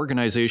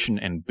organization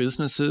and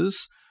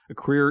businesses. A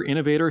career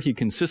innovator, he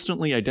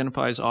consistently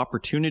identifies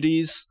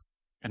opportunities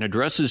and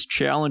addresses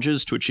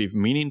challenges to achieve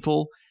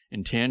meaningful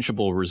and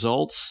tangible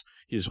results.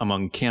 He is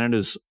among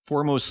Canada's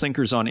foremost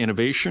thinkers on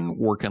innovation,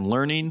 work and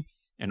learning,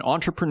 and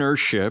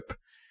entrepreneurship,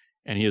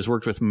 and he has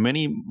worked with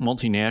many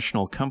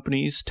multinational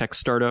companies, tech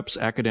startups,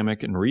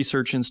 academic and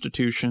research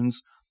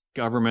institutions,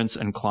 governments,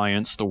 and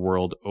clients the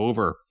world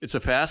over. It's a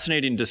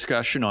fascinating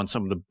discussion on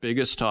some of the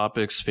biggest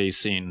topics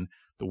facing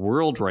the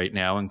world right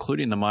now,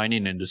 including the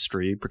mining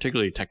industry,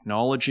 particularly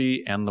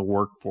technology and the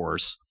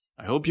workforce.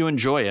 I hope you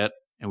enjoy it,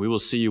 and we will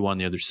see you on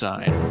the other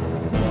side.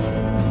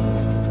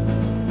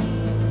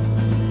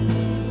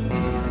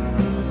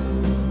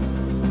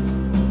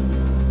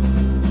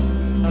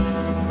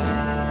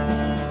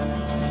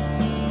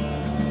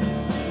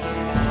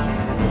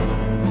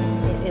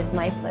 It is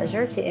my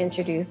pleasure to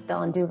introduce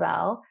Don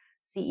Duval,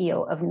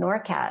 CEO of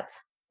Norcat.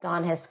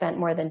 Don has spent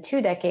more than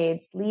 2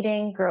 decades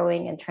leading,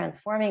 growing, and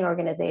transforming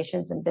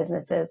organizations and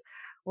businesses,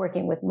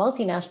 working with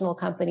multinational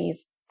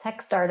companies,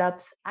 tech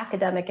startups,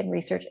 academic and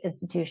research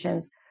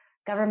institutions,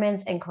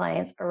 governments, and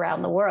clients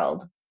around the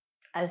world.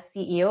 As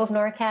CEO of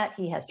Norcat,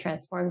 he has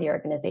transformed the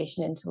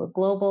organization into a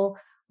global,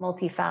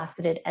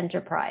 multifaceted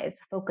enterprise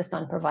focused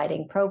on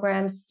providing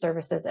programs,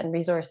 services, and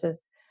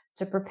resources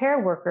to prepare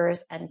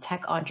workers and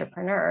tech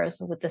entrepreneurs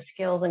with the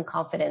skills and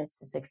confidence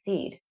to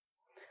succeed.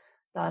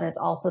 Don is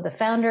also the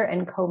founder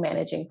and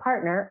co-managing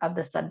partner of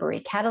the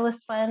Sudbury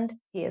Catalyst Fund.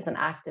 He is an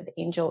active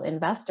angel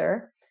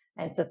investor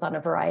and sits on a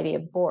variety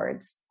of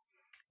boards.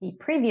 He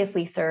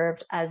previously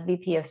served as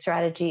VP of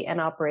Strategy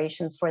and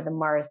Operations for the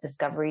Mars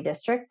Discovery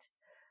District,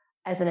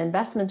 as an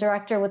investment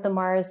director with the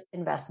Mars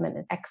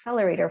Investment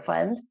Accelerator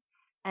Fund,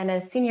 and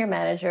as senior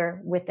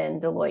manager within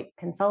Deloitte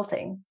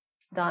Consulting.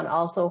 Don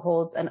also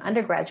holds an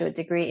undergraduate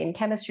degree in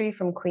chemistry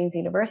from Queen's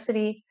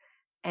University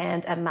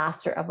and a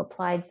Master of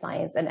Applied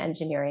Science and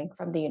Engineering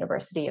from the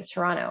University of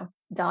Toronto.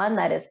 Don,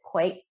 that is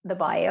quite the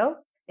bio.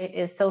 It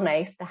is so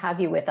nice to have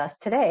you with us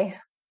today.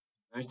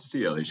 Nice to see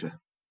you, Alicia.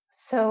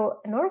 So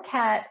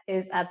Norcat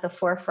is at the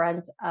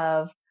forefront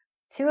of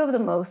two of the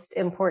most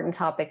important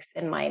topics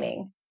in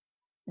mining: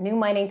 new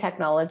mining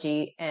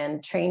technology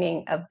and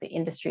training of the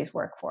industry's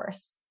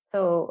workforce.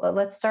 So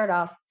let's start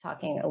off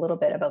talking a little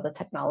bit about the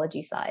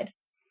technology side.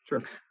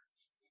 Sure.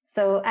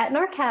 So at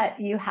Norcat,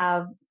 you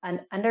have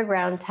an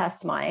underground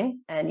test mine,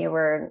 and you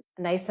were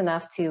nice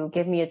enough to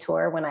give me a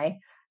tour when I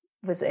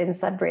was in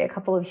Sudbury a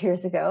couple of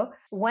years ago.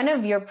 One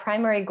of your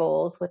primary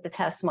goals with the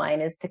test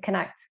mine is to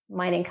connect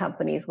mining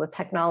companies with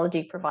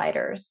technology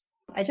providers.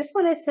 I just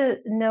wanted to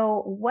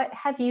know, what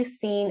have you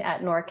seen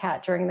at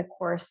Norcat during the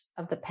course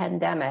of the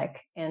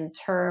pandemic in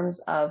terms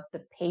of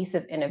the pace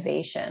of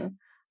innovation?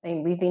 I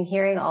mean, we've been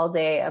hearing all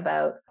day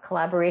about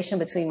collaboration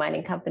between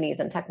mining companies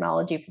and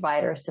technology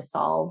providers to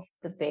solve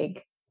the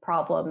big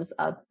problems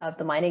of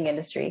the mining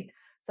industry.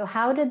 So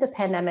how did the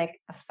pandemic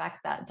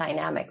affect that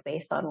dynamic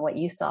based on what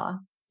you saw?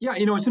 Yeah,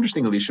 it's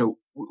interesting, Alicia.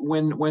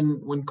 When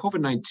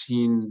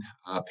COVID-19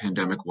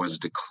 pandemic was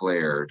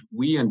declared,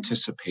 we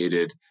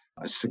anticipated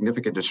a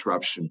significant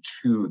disruption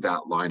to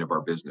that line of our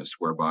business,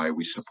 whereby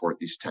we support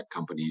these tech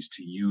companies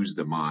to use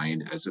the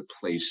mine as a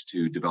place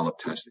to develop,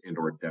 test,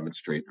 and/or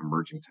demonstrate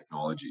emerging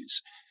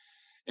technologies.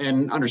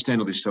 And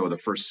understandably so, the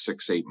first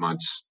 6-8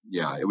 months,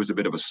 it was a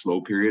bit of a slow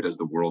period as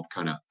the world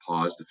kind of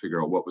paused to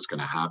figure out what was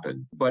going to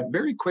happen. But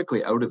very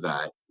quickly out of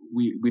that,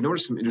 we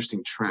noticed some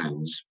interesting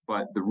trends.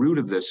 But the root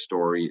of this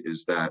story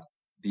is that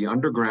the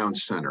Underground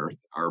Center,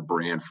 our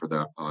brand for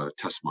the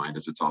test mine,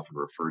 as it's often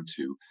referred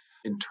to,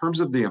 in terms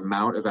of the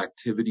amount of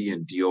activity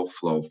and deal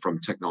flow from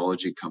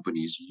technology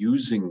companies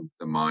using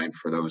the mine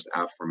for those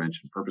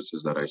aforementioned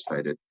purposes that I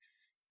cited,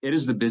 it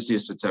is the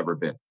busiest it's ever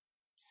been.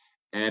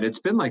 And it's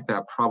been like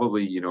that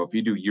probably, if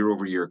you do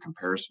year-over-year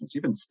comparisons,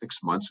 even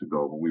 6 months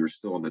ago when we were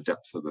still in the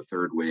depths of the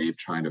third wave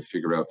trying to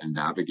figure out and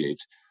navigate,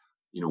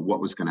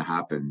 what was going to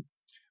happen.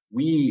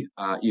 We,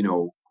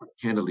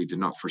 candidly did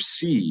not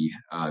foresee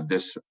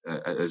this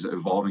as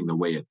evolving the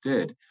way it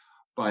did,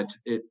 but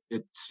it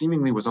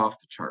seemingly was off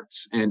the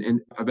charts.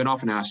 And I've been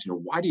often asked,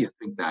 why do you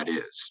think that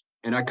is?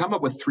 And I come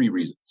up with 3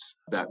 reasons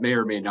that may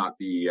or may not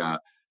be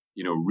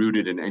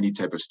rooted in any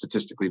type of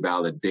statistically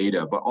valid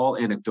data, but all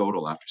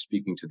anecdotal after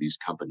speaking to these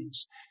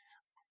companies.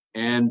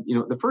 And,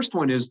 the first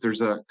one is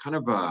there's a kind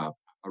of a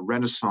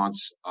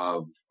renaissance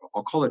of,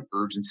 I'll call it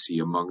urgency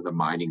among the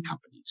mining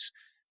companies.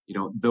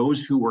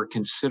 Those who were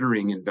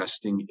considering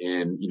investing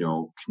in,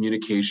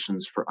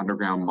 communications for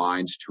underground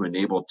mines to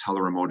enable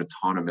teleremote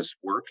autonomous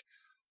work,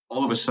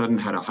 all of a sudden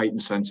had a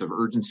heightened sense of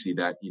urgency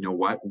that,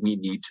 we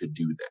need to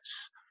do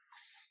this.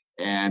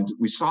 And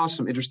we saw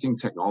some interesting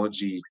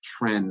technology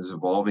trends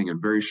evolving in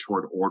very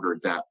short order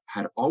that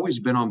had always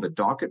been on the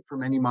docket for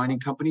many mining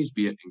companies,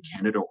 be it in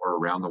Canada or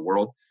around the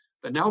world,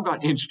 that now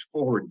got inched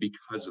forward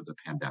because of the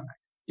pandemic.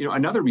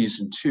 Another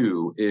reason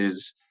too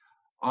is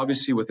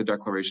obviously with the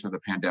declaration of the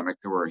pandemic,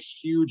 there were a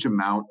huge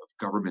amount of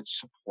government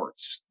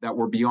supports that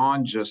were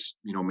beyond just,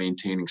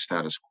 maintaining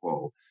status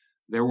quo.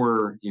 There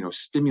were,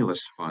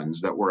 stimulus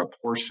funds that were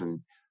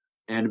apportioned.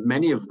 And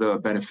many of the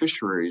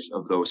beneficiaries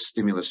of those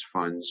stimulus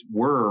funds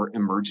were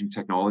emerging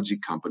technology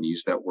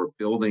companies that were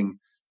building,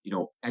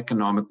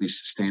 economically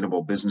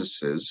sustainable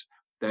businesses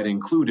that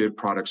included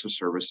products or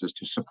services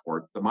to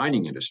support the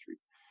mining industry.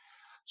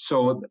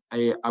 So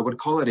I would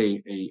call it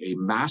a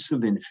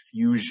massive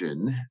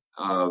infusion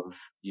of,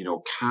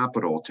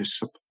 capital to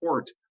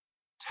support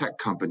tech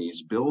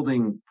companies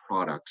building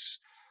products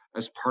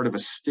as part of a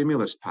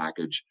stimulus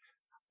package.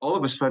 All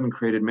of a sudden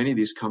created many of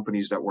these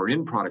companies that were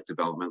in product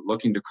development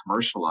looking to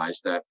commercialize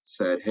that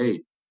said,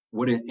 hey,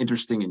 what an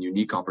interesting and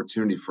unique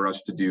opportunity for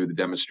us to do the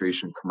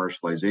demonstration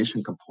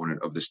commercialization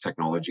component of this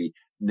technology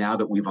now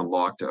that we've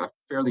unlocked a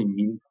fairly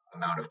meaningful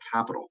amount of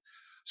capital.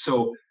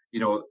 So,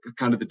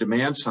 kind of the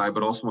demand side,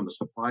 but also on the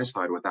supply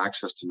side with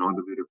access to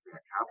non-dilutive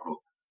capital,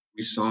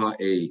 we saw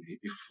a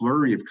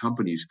flurry of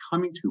companies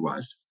coming to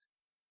us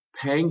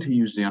paying to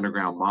use the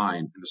underground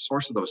mine, and the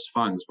source of those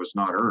funds was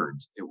not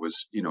earned. It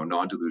was,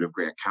 non-dilutive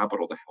grant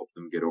capital to help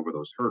them get over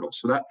those hurdles.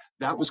 So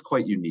that was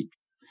quite unique.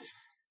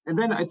 And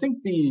then I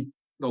think the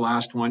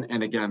last one,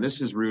 and again, this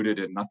is rooted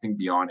in nothing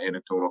beyond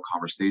anecdotal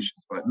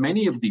conversations, but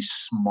many of these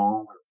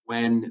smaller,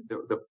 when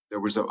there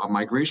was a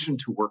migration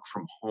to work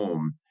from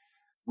home,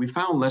 we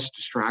found less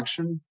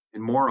distraction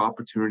and more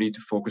opportunity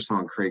to focus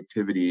on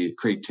creativity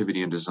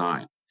and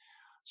design.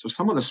 So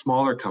some of the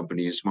smaller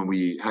companies, when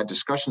we had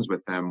discussions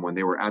with them when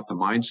they were at the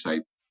mine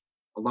site,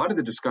 a lot of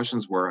the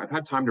discussions were, I've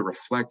had time to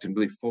reflect and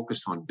really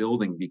focus on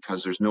building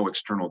because there's no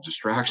external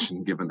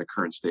distraction given the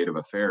current state of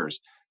affairs.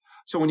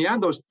 So when you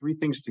add those 3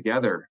 things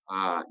together,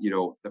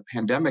 the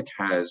pandemic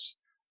has,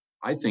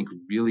 I think,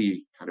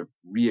 really kind of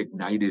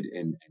reignited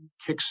and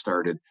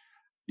kickstarted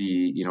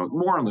the,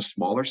 more on the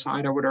smaller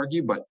side, I would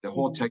argue, but the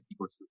whole tech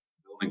ecosystem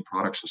building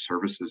products or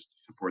services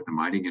to support the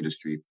mining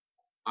industry.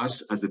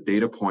 Us as a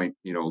data point,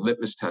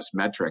 litmus test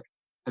metric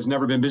has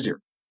never been busier.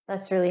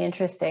 That's really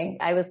interesting.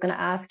 I was going to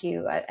ask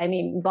you, I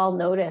mean, we've all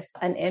noticed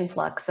an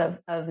influx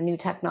of new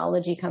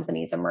technology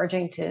companies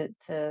emerging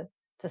to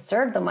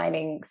serve the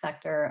mining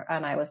sector.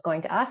 And I was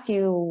going to ask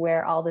you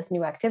where all this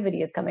new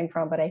activity is coming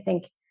from, but I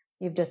think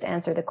you've just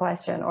answered the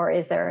question. Or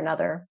is there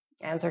another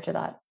answer to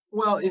that?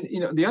 Well,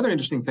 the other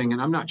interesting thing,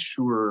 and I'm not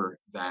sure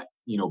that,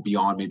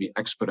 beyond maybe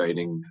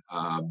expediting,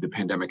 the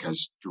pandemic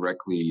has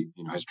direct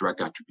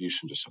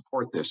attribution to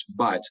support this.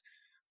 But,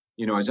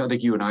 as I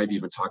think you and I have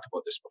even talked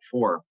about this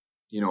before,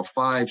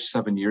 5,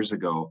 7 years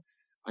ago,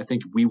 I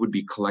think we would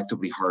be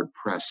collectively hard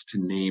pressed to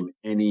name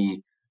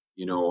any,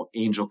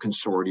 angel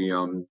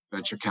consortium,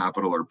 venture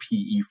capital, or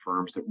PE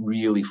firms that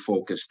really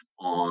focused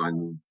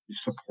on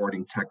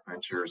supporting tech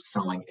ventures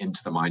selling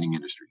into the mining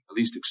industry, at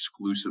least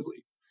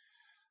exclusively.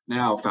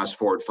 Now, fast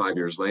forward 5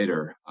 years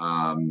later,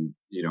 I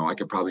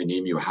could probably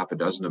name you a half a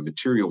dozen of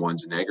material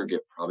ones in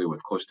aggregate, probably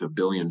with close to $1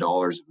 billion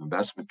of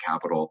investment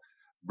capital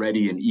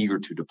ready and eager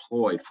to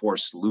deploy for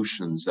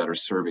solutions that are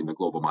serving the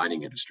global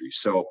mining industry.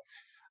 So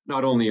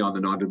not only on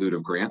the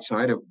non-dilutive grant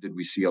side did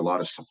we see a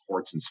lot of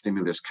supports and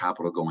stimulus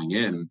capital going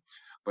in,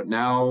 but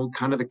now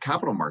kind of the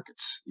capital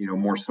markets,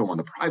 more so on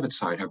the private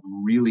side, have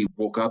really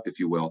woke up, if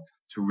you will,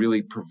 to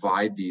really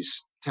provide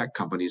these tech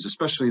companies,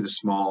 especially the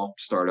small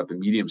startup and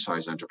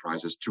medium-sized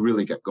enterprises, to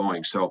really get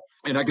going. So,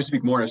 and I can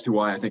speak more as to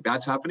why I think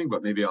that's happening,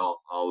 but maybe I'll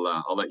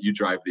let you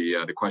drive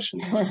the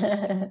question.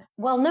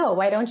 Well, no,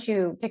 why don't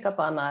you pick up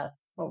on that?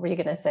 What were you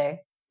going to say?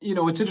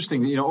 It's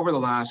interesting, over the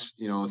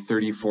last,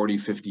 30, 40,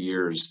 50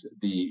 years,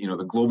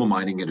 the global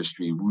mining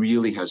industry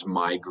really has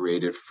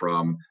migrated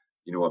from,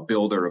 a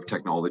builder of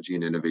technology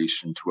and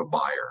innovation to a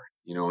buyer,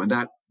 and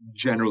that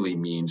generally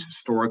means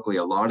historically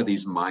a lot of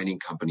these mining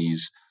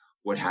companies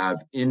would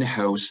have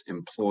in-house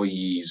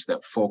employees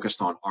that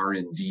focused on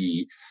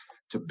R&D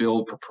to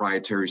build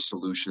proprietary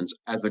solutions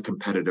as a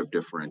competitive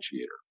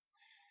differentiator.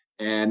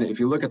 And if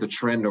you look at the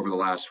trend over the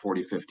last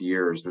 40, 50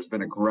 years, there's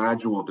been a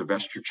gradual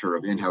divestiture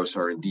of in-house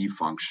R&D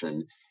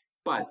function,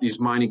 but these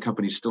mining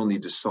companies still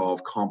need to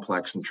solve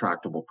complex and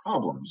tractable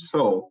problems.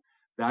 So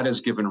that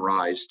has given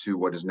rise to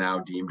what is now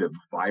deemed a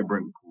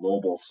vibrant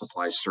global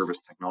supply service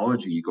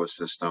technology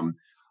ecosystem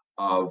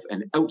of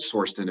an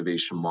outsourced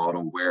innovation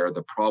model where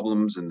the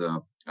problems and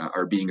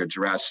are being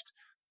addressed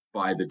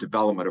by the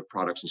development of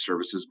products and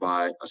services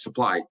by a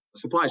supply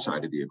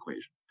side of the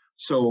equation.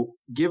 So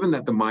given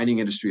that the mining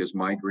industry has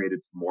migrated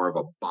to more of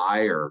a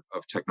buyer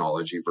of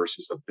technology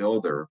versus a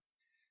builder,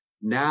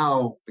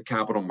 now the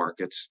capital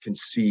markets can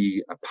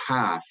see a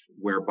path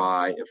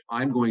whereby if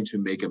I'm going to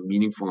make a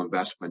meaningful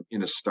investment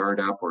in a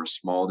startup or a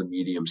small to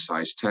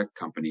medium-sized tech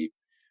company,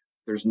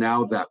 there's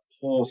now that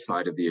pull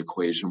side of the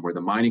equation where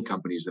the mining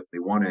companies, if they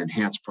want to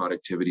enhance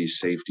productivity,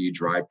 safety,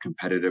 drive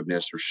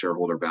competitiveness or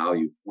shareholder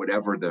value,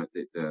 whatever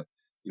the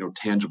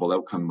tangible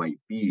outcome might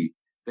be,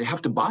 they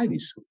have to buy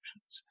these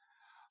solutions.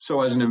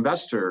 So as an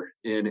investor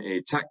in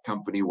a tech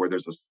company where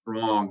there's a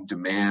strong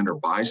demand or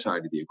buy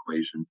side of the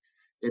equation,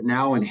 it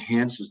now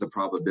enhances the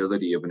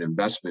probability of an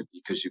investment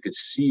because you could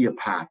see a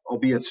path,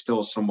 albeit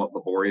still somewhat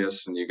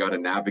laborious, and you got to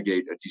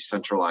navigate a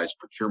decentralized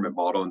procurement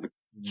model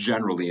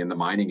generally in the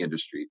mining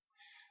industry.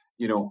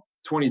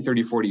 20,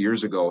 30, 40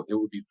 years ago, it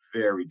would be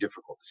very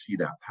difficult to see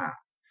that path.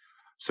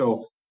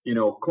 So,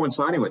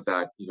 coinciding with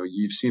that,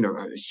 you've seen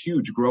a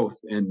huge growth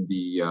in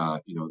the,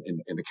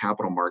 in the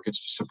capital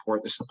markets to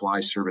support the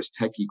supply service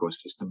tech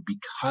ecosystem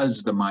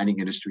because the mining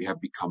industry have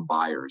become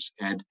buyers.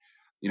 And,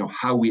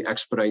 how we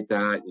expedite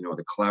that,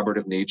 the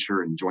collaborative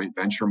nature and joint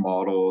venture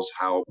models,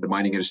 how the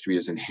mining industry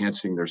is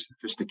enhancing their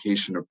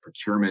sophistication of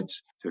procurement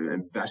to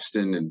invest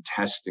in and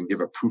test and give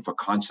a proof of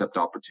concept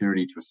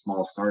opportunity to a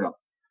small startup.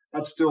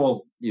 That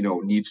still,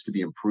 needs to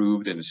be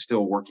improved and is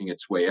still working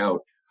its way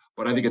out.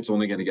 But I think it's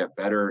only going to get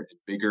better and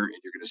bigger, and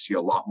you're going to see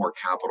a lot more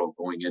capital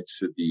going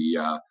into the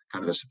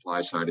kind of the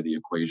supply side of the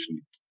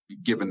equation,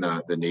 given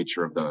the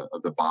nature of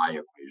the buy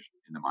equation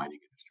in the mining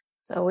industry.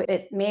 So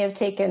it may have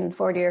taken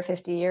 40 or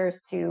 50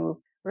 years to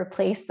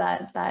replace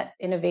that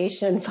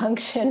innovation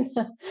function.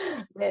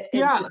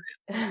 Yeah,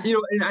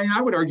 and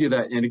I would argue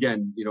that, and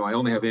again, I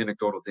only have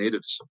anecdotal data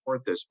to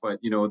support this, but,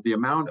 the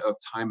amount of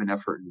time and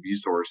effort and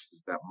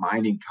resources that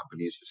mining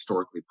companies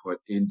historically put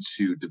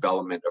into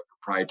development of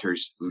proprietary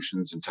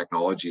solutions and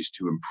technologies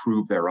to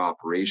improve their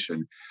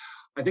operation,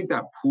 I think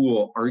that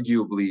pool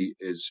arguably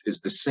is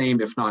the same,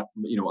 if not,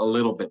 a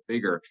little bit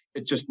bigger.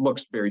 It just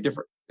looks very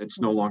different. It's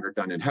no longer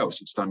done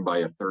in-house. It's done by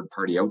a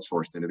third-party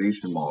outsourced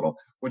innovation model,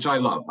 which I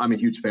love. I'm a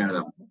huge fan of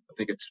that. I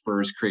think it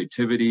spurs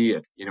creativity.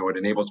 It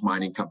enables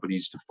mining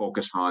companies to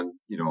focus on,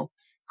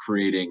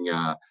 creating,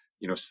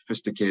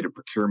 sophisticated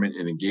procurement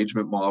and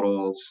engagement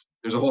models.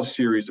 There's a whole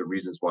series of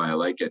reasons why I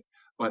like it,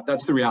 but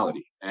that's the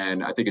reality.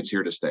 And I think it's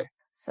here to stay.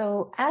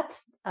 So at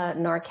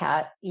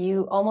NORCAT,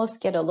 you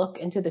almost get a look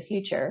into the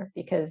future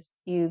because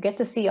you get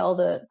to see all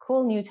the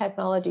cool new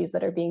technologies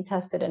that are being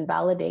tested and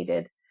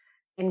validated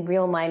in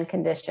real mine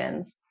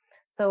conditions.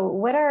 So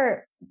what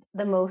are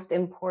the most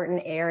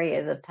important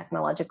areas of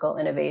technological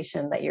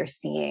innovation that you're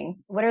seeing?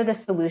 What are the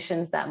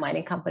solutions that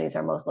mining companies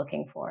are most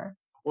looking for?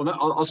 Well,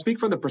 I'll speak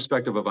from the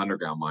perspective of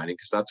underground mining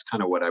because that's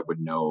kind of what I would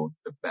know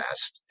the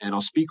best. And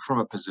I'll speak from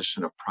a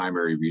position of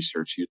primary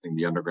research using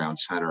the Underground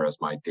Center as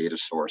my data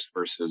source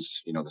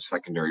versus, the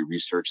secondary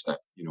research that,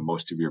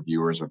 most of your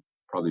viewers are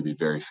probably be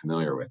very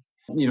familiar with.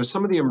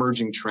 Some of the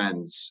emerging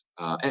trends,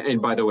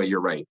 and by the way,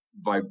 you're right.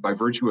 By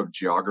virtue of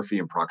geography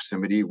and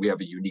proximity, we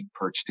have a unique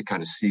perch to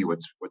kind of see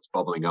what's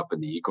bubbling up in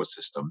the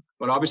ecosystem.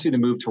 But obviously, the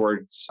move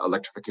towards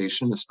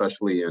electrification,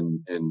 especially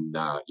in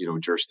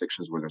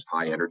jurisdictions where there's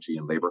high energy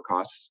and labor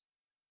costs,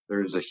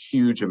 there is a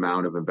huge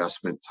amount of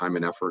investment, time,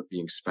 and effort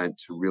being spent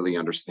to really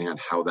understand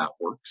how that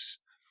works.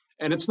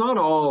 And it's not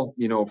all,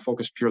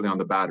 focused purely on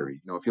the battery.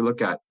 If you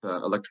look at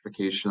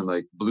electrification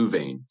like Blue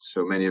Vein,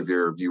 so many of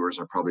your viewers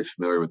are probably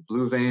familiar with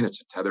Blue Vein.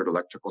 It's a tethered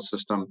electrical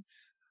system.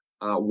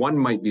 One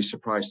might be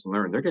surprised to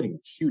learn they're getting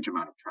a huge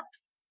amount of traction.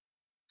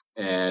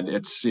 And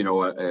it's,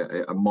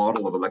 a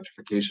model of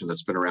electrification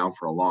that's been around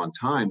for a long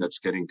time that's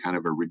getting kind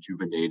of a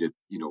rejuvenated,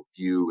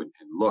 view and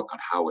look on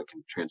how it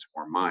can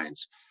transform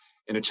mines.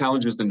 And it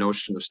challenges the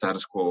notion of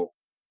status quo,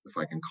 if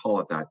I can call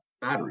it that,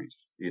 batteries.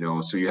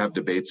 So you have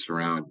debates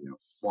around,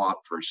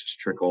 swap versus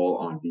trickle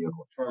on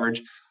vehicle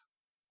charge.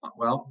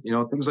 Well,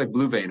 things like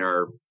Blue Vein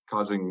are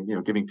causing,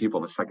 giving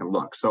people a second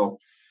look. So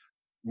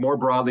more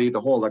broadly,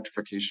 the whole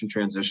electrification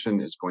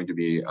transition is going to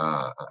be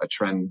a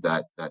trend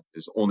that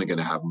is only going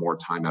to have more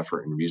time,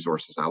 effort, and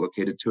resources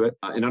allocated to it.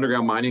 In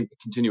underground mining,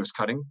 continuous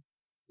cutting,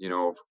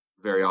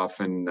 very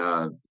often,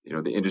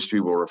 the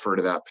industry will refer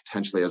to that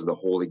potentially as the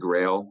holy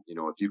grail.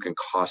 If you can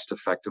cost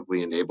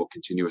effectively enable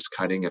continuous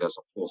cutting, it has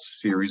a whole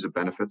series of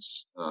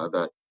benefits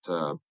that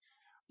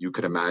you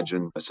could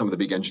imagine. Some of the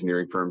big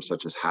engineering firms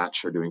such as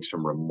Hatch are doing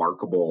some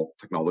remarkable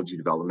technology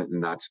development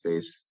in that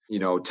space.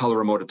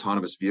 Teleremote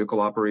autonomous vehicle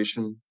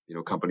operation,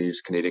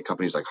 Canadian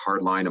companies like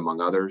Hardline,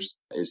 among others,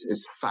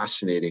 is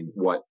fascinating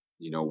what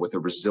with a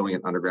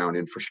resilient underground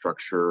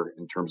infrastructure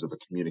in terms of a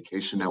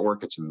communication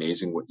network. It's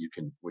amazing what you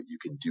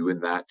can do in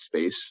that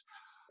space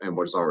and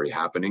what is already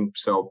happening.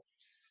 So,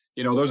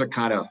 those are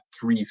kind of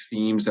three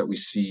themes that we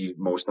see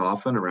most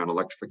often around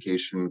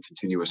electrification,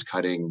 continuous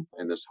cutting,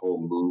 and this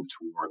whole move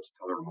towards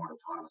teleremote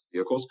autonomous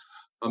vehicles,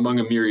 among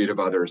a myriad of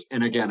others.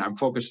 And again, I'm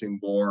focusing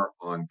more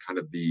on kind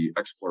of the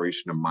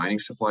exploration of mining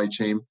supply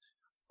chain.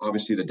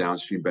 Obviously, the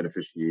downstream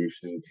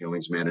beneficiation,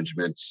 tailings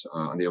management,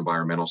 on the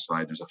environmental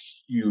side, there's a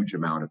huge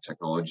amount of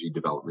technology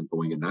development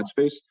going in that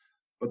space.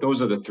 But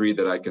those are the three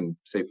that I can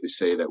safely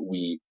say that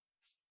we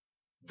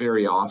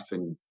very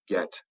often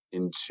get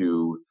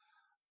into,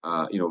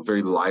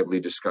 very lively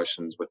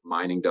discussions with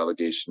mining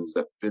delegations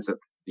that visit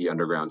the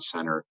underground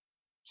center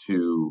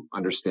to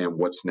understand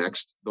what's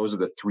next. Those are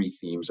the three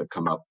themes that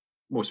come up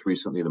most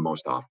recently the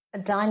most often.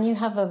 Don, you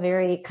have a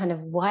very kind of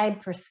wide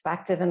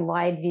perspective and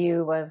wide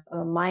view of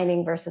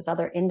mining versus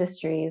other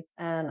industries.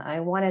 And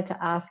I wanted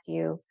to ask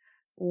you,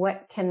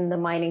 what can the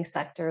mining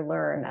sector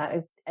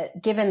learn?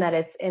 Given that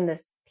it's in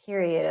this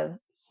period of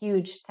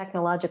huge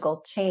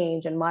technological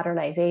change and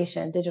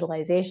modernization,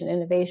 digitalization,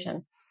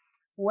 innovation,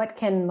 what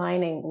can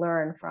mining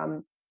learn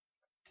from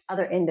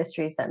other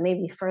industries that may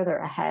be further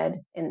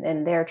ahead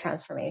in their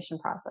transformation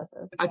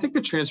processes? I think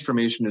the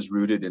transformation is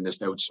rooted in this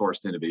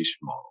outsourced innovation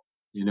model.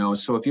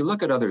 So if you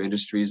look at other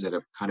industries that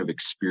have kind of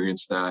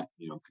experienced that,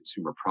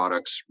 consumer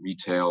products,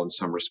 retail in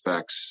some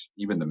respects,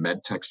 even the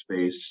med tech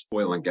space,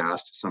 oil and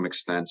gas to some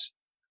extent,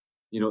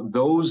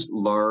 those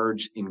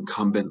large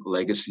incumbent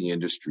legacy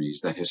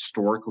industries that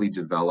historically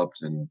developed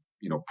and,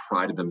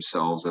 prided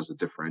themselves as a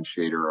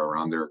differentiator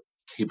around their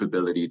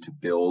capability to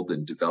build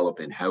and develop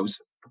in-house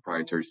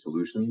proprietary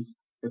solutions.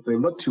 If they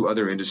look to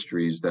other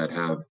industries that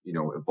have,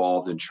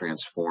 evolved and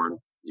transformed,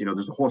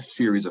 there's a whole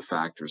series of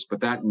factors,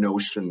 but that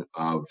notion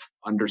of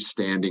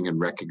understanding and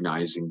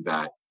recognizing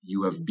that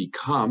you have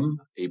become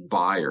a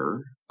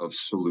buyer of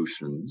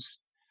solutions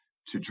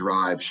to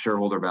drive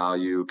shareholder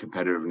value,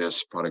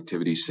 competitiveness,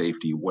 productivity,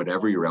 safety,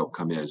 whatever your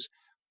outcome is,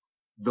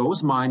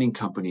 those mining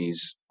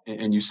companies,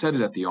 and you said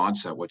it at the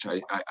onset, which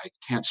I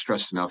can't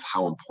stress enough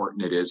how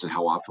important it is and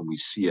how often we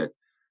see it,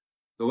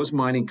 those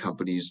mining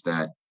companies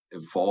that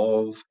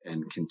evolve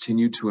and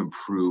continue to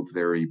improve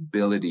their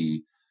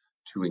ability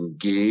to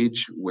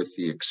engage with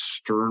the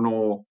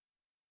external,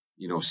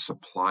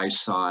 supply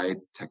side,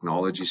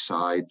 technology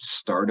side,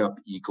 startup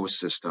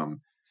ecosystem,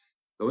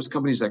 those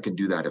companies that can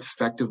do that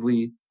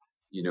effectively,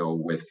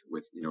 with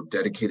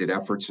dedicated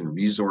efforts and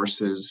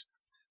resources,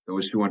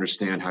 those who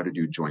understand how to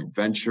do joint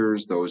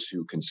ventures, those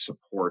who can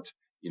support,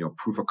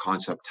 proof of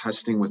concept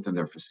testing within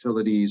their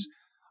facilities,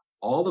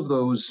 all of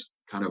those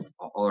kind of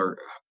are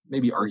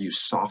maybe argue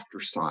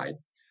softer side.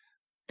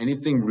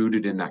 Anything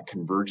rooted in that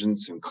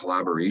convergence and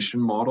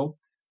collaboration model,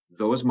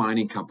 those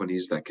mining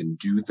companies that can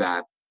do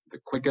that the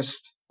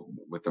quickest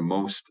with the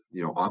most,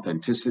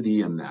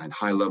 authenticity and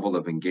high level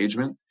of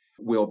engagement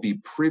will be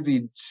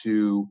privy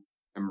to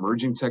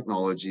emerging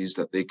technologies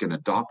that they can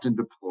adopt and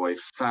deploy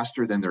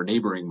faster than their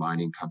neighboring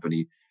mining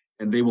company,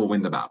 and they will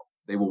win the battle.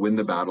 They will win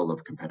the battle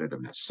of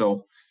competitiveness.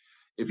 So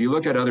if you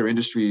look at other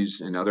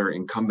industries and other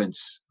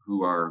incumbents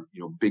who are,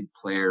 big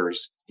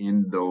players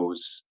in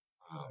those,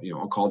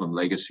 I'll call them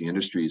legacy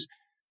industries,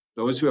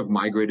 those who have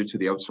migrated to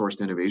the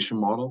outsourced innovation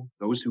model,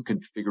 those who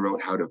can figure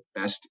out how to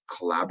best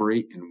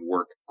collaborate and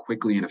work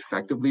quickly and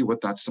effectively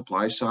with that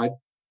supply side,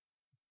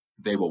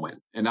 they will win.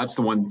 And that's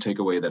the one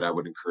takeaway that I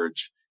would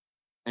encourage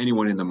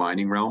anyone in the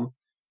mining realm,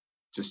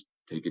 just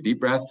take a deep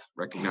breath,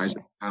 recognize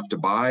that you have to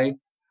buy,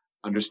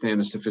 understand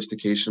the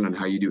sophistication on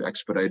how you do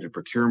expedited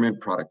procurement,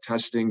 product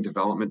testing,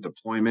 development,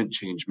 deployment,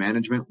 change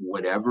management,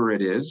 whatever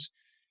it is.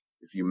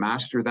 If you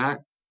master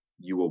that,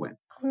 you will win.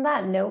 On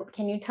that note,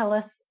 can you tell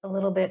us a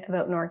little bit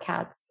about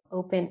Norcat's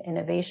open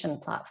innovation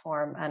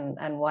platform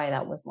and why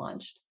that was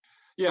launched?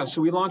 Yeah,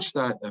 so we launched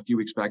that a few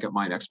weeks back at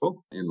Mine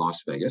Expo in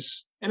Las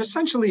Vegas. And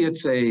essentially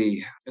it's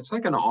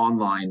like an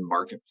online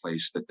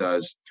marketplace that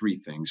does three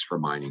things for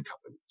mining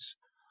companies.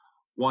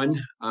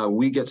 One,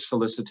 we get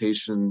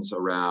solicitations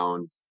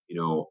around,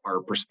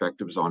 our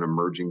perspectives on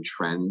emerging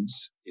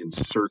trends in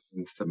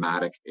certain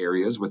thematic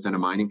areas within a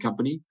mining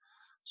company.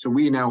 So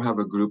we now have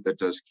a group that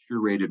does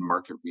curated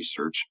market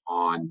research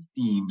on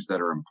themes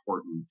that are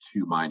important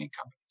to mining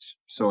companies.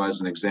 So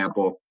as an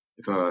example,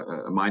 if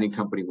a mining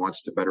company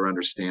wants to better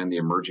understand the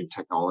emerging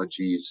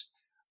technologies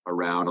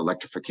around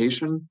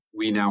electrification,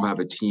 we now have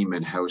a team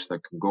in-house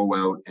that can go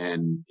out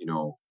and,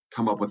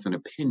 come up with an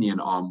opinion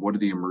on what are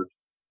the emerging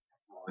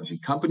technology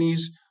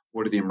companies,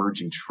 what are the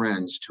emerging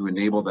trends to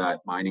enable that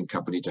mining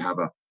company to have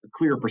a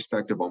clear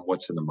perspective on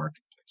what's in the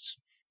marketplace.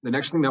 The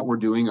next thing that we're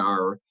doing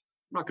are, I'm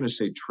not going to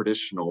say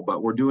traditional,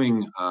 but we're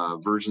doing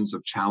versions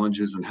of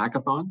challenges and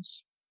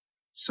hackathons.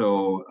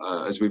 So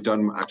as we've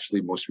done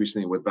actually most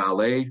recently with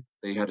Valet,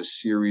 they had a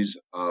series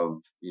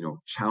of,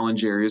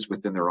 challenge areas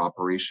within their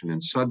operation in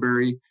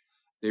Sudbury.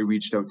 They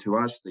reached out to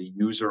us. They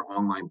use our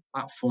online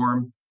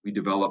platform. We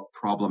developed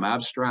problem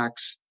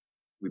abstracts.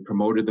 We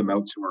promoted them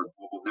out to our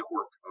global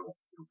network of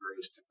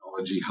various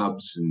technology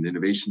hubs and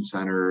innovation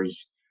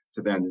centers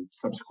to then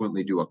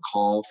subsequently do a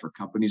call for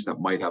companies that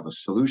might have a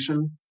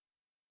solution.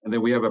 And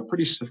then we have a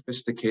pretty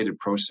sophisticated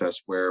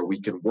process where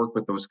we can work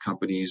with those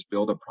companies,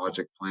 build a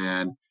project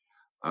plan.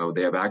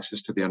 They have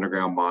access to the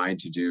underground mine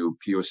to do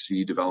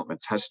POC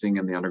development testing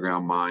in the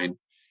underground mine.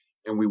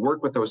 And we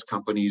work with those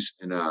companies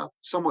in a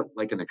somewhat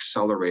like an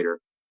accelerator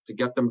to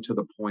get them to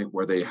the point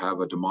where they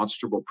have a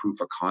demonstrable proof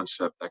of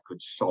concept that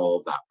could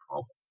solve that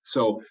problem.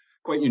 So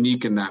quite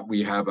unique in that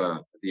we have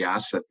the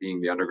asset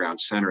being the underground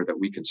center that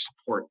we can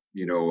support,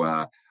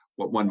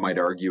 what one might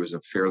argue is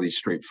a fairly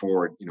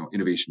straightforward,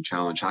 innovation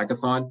challenge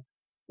hackathon.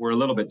 We're a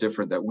little bit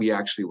different that we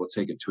actually will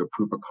take it to a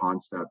proof of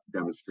concept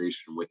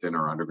demonstration within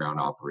our underground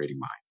operating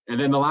mine. And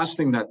then the last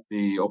thing that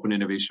the Open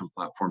Innovation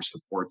Platform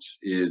supports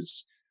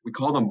is we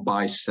call them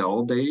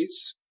buy-sell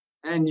days.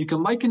 And you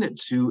can liken it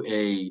to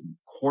a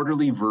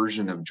quarterly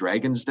version of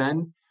Dragon's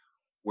Den,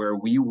 where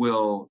we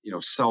will,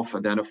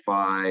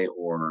 self-identify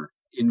or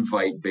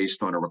invite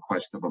based on a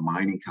request of a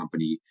mining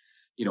company,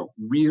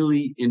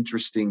 really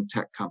interesting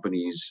tech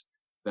companies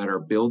that are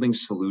building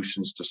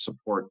solutions to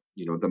support,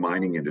 the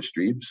mining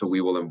industry. So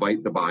we will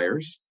invite the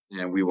buyers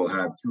and we will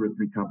have 2 or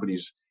 3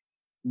 companies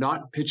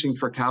not pitching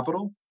for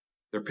capital,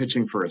 they're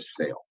pitching for a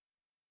sale.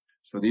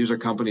 So these are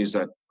companies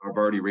that have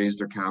already raised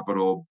their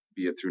capital,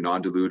 be it through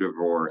non-dilutive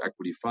or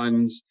equity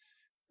funds.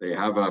 They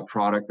have a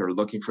product, they're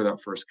looking for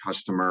that first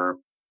customer.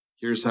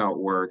 Here's how it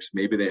works.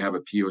 Maybe they have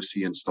a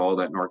POC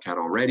installed at Norcat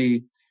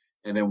already.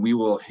 And then we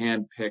will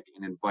handpick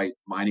and invite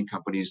mining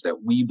companies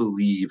that we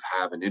believe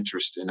have an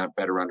interest in a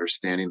better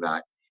understanding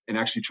that and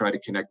actually try to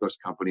connect those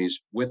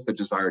companies with the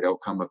desired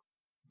outcome of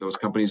those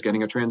companies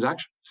getting a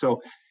transaction.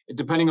 So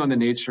depending on the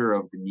nature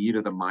of the need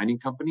of the mining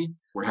company,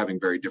 we're having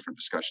very different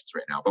discussions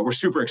right now, but we're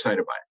super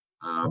excited by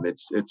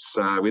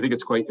it. We think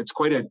it's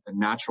quite a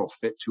natural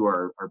fit to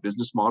our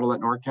business model at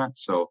Norcat.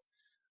 So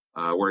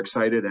we're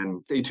excited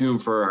and stay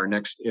tuned for our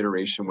next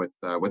iteration with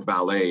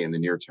Valet in the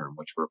near term,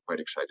 which we're quite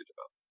excited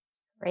about.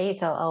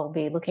 Great. I'll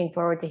be looking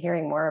forward to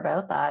hearing more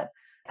about that.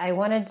 I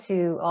wanted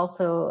to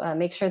also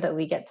make sure that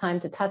we get time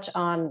to touch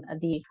on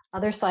the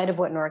other side of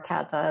what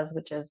Norcat does,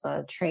 which is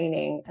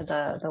training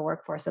the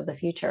workforce of the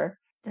future.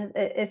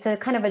 It's a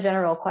kind of a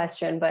general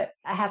question, but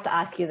I have to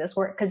ask you this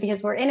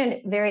because we're in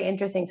a very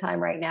interesting time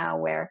right now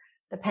where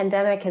the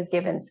pandemic has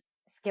given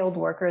skilled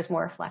workers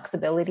more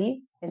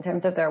flexibility in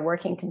terms of their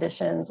working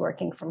conditions,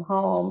 working from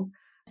home.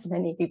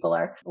 Many people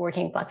are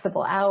working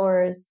flexible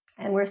hours,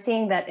 and we're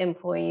seeing that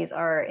employees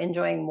are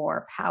enjoying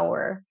more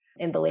power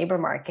in the labor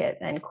market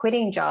and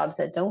quitting jobs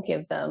that don't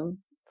give them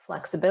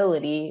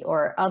flexibility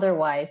or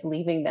otherwise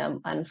leaving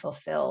them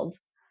unfulfilled.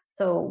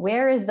 So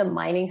where is the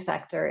mining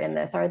sector in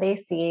this? Are they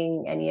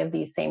seeing any of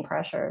these same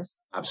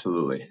pressures?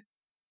 Absolutely.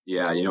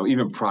 Yeah,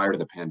 even prior to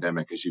the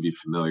pandemic, as you'd be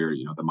familiar,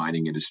 the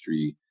mining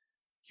industry,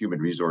 Human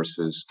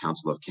Resources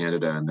Council of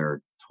Canada and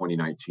their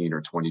 2019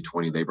 or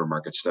 2020 labor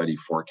market study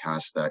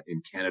forecast that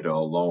in Canada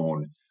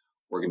alone,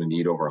 we're going to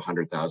need over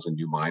 100,000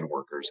 new mine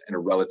workers in a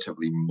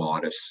relatively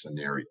modest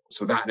scenario.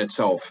 So that in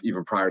itself,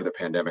 even prior to the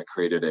pandemic,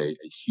 created a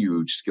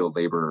huge skilled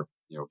labor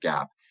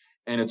gap.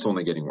 And it's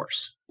only getting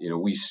worse.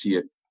 We see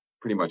it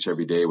pretty much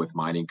every day with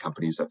mining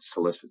companies that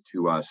solicit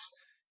to us,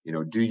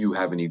 do you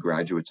have any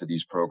graduates of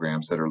these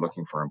programs that are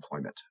looking for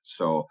employment?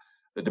 So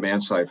the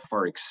demand side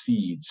far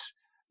exceeds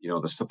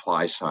the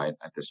supply side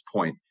at this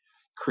point,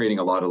 creating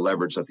a lot of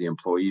leverage that the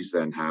employees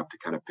then have to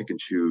kind of pick and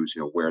choose,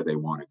 where they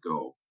want to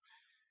go.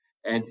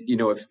 And,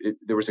 if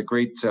there was a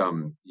great,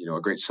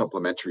 a great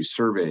supplementary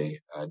survey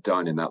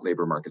done in that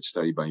labor market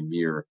study by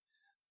Mir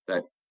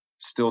that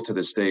still to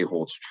this day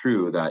holds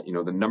true that,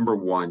 the number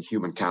one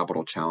human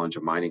capital challenge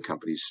of mining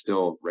companies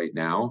still right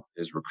now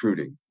is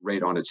recruiting.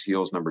 Right on its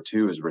heels, number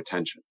two is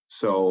retention.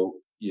 So,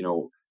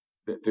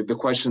 the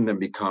question then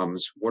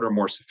becomes, what are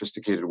more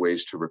sophisticated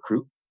ways to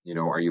recruit?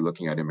 Are you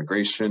looking at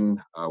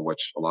immigration,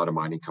 which a lot of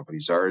mining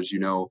companies are, as you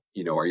know?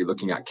 Are you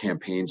looking at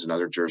campaigns in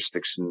other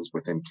jurisdictions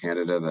within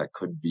Canada that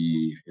could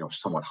be,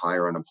 somewhat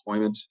higher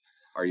unemployment?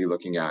 Are you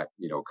looking at,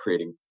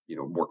 creating,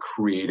 more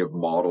creative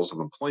models of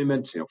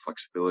employment,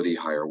 flexibility,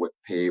 higher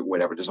pay,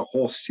 whatever? There's a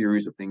whole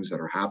series of things that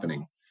are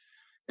happening.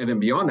 And then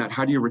beyond that,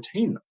 how do you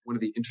retain them? One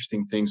of the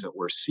interesting things that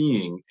we're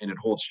seeing, and it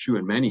holds true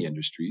in many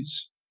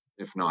industries,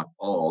 if not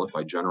all, if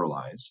I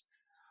generalize,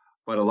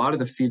 but a lot of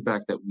the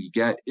feedback that we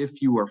get,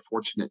 if you are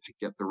fortunate to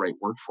get the right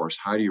workforce,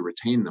 how do you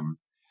retain them?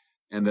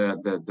 And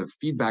the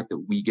feedback that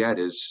we get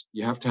is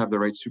you have to have the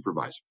right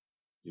supervisor.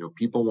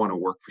 People want to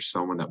work for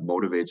someone that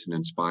motivates and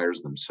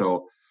inspires them.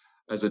 So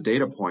as a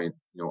data point,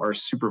 our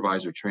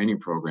supervisor training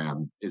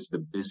program is the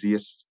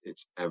busiest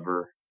it's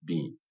ever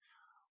been,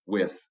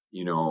 with,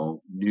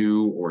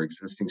 new or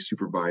existing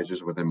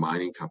supervisors within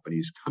mining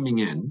companies coming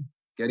in,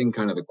 getting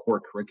kind of the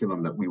core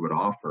curriculum that we would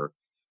offer.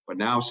 But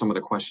now some of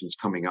the questions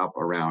coming up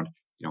around,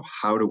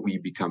 how do we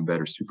become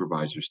better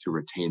supervisors to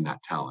retain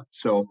that talent?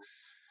 So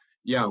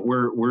yeah,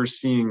 we're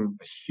seeing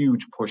a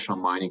huge push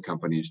on mining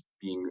companies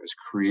being as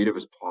creative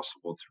as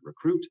possible to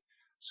recruit,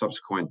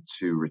 subsequent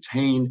to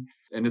retain,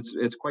 and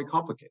it's quite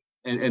complicated.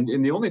 And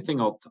the only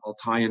thing I'll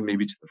tie in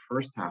maybe to the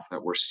first half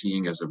that we're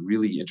seeing as a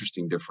really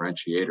interesting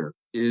differentiator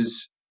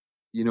is,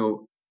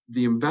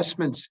 the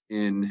investments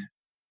in,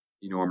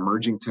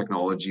 emerging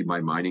technology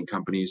by mining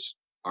companies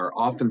are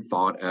often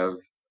thought of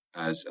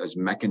as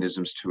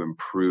mechanisms to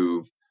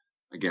improve,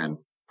 again,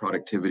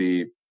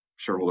 productivity,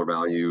 shareholder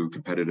value,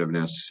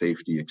 competitiveness,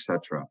 safety,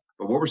 etc.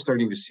 But what we're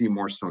starting to see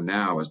more so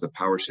now as the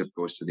power shift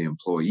goes to the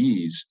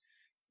employees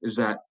is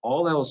that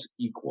all else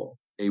equal,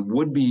 a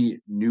would-be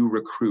new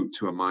recruit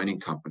to a mining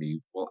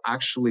company will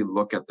actually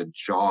look at the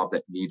job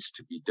that needs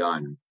to be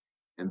done.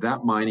 And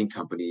that mining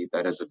company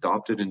that has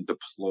adopted and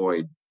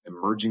deployed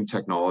emerging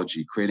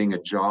technology, creating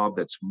a job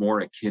that's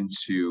more akin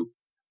to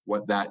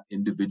what that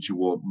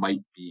individual might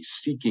be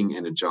seeking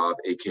in a job,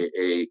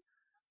 aka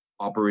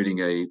operating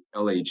a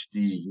LHD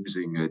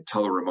using a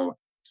teleremote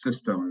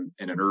system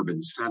in an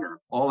urban center.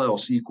 All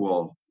else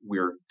equal,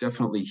 we're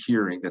definitely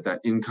hearing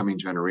that incoming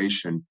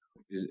generation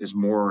is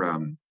more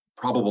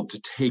probable to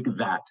take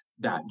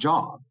that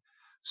job.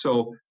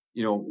 So,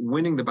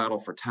 winning the battle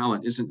for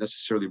talent isn't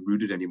necessarily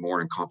rooted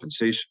anymore in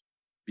compensation,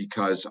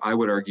 because I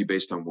would argue,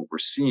 based on what we're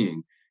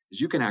seeing,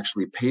 is you can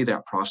actually pay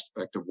that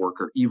prospective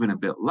worker even a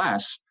bit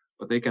less,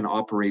 but they can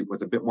operate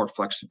with a bit more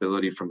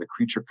flexibility from the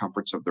creature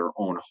comforts of their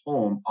own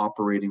home,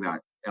 operating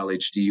that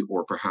LHD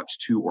or perhaps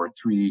 2 or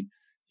 3,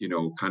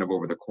 kind of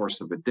over the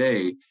course of a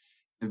day.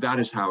 And that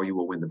is how you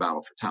will win the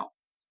battle for talent.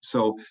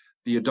 So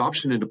the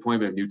adoption and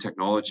deployment of new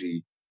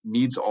technology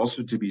needs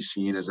also to be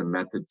seen as a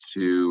method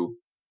to,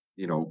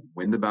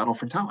 win the battle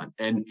for talent.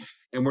 And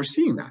we're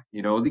seeing that,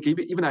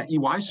 even that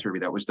EY survey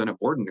that was done at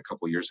Borden a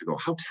couple of years ago,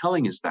 how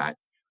telling is that?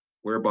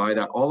 Whereby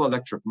that all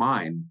electric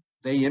mine,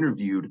 they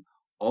interviewed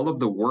all of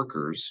the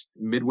workers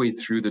midway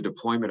through the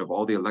deployment of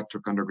all the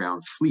electric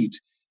underground fleet.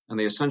 And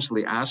they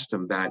essentially asked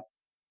them that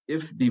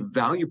if the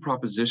value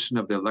proposition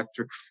of the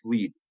electric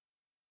fleet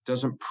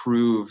doesn't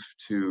prove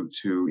to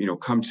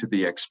come to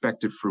the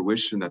expected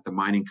fruition that the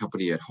mining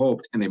company had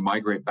hoped, and they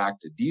migrate back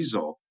to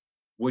diesel,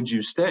 would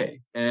you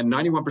stay? And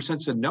 91%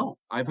 said no.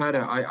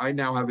 I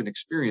now have an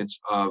experience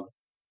of,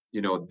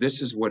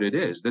 this is what it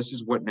is. This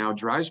is what now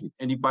drives me.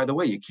 And by the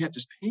way, you can't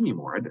just pay me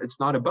more. It's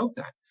not about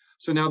that.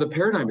 So now the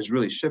paradigm has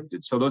really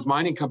shifted. So those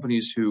mining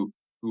companies who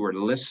are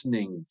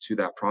listening to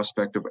that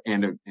prospective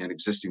and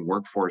existing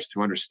workforce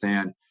to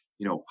understand,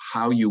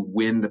 how you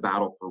win the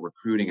battle for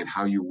recruiting and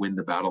how you win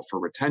the battle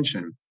for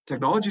retention,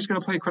 technology is going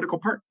to play a critical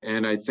part.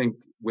 And I think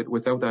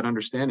without that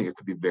understanding, it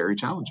could be very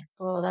challenging.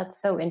 Oh,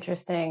 that's so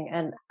interesting.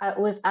 And it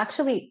was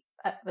actually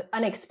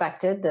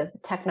unexpected, the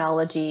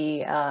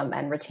technology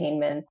and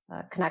retainment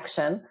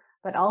connection,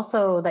 but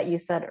also that you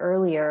said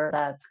earlier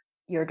that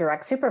your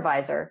direct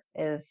supervisor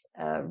is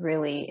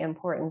really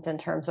important in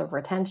terms of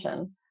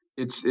retention.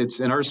 It's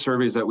in our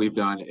surveys that we've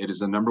done, it is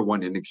the number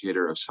one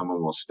indicator if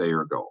someone will stay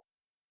or go.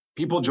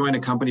 People join a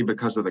company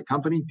because of the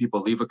company. People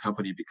leave a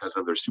company because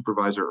of their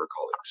supervisor or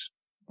colleagues.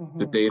 Mm-hmm.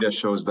 The data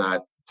shows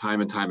that time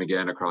and time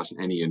again across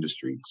any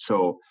industry.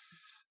 So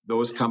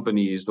those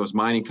companies, those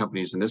mining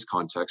companies in this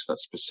context that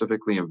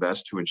specifically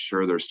invest to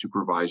ensure their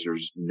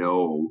supervisors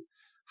know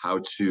how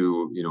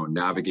to,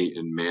 navigate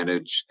and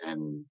manage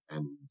and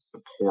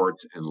support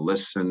and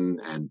listen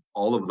and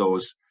all of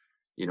those,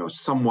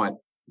 somewhat,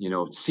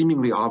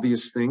 seemingly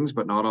obvious things,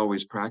 but not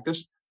always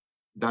practiced.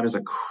 That is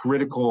a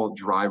critical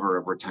driver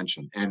of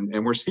retention.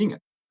 And we're seeing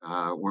it.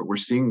 We're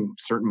seeing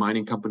certain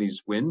mining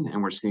companies win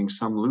and we're seeing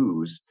some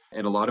lose.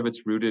 And a lot of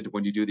it's rooted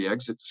when you do the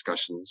exit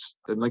discussions,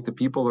 then like the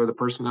people or the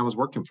person I was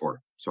working for.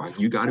 So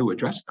you got to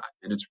address that.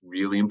 And it's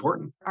really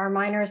important. Are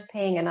miners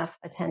paying enough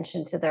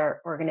attention to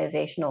their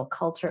organizational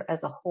culture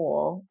as a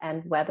whole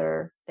and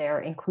whether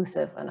they're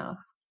inclusive enough?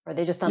 Or are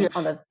they just on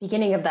the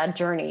beginning of that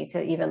journey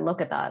to even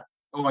look at that?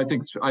 Oh, I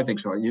think so.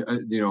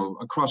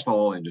 Across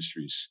all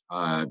industries,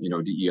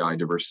 DEI,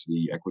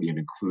 diversity, equity, and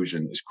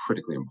inclusion is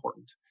critically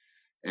important.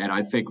 And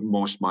I think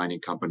most mining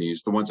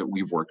companies, the ones that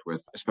we've worked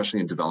with, especially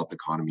in developed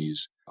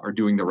economies, are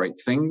doing the right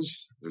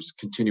things. There's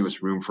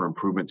continuous room for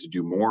improvement to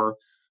do more,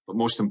 but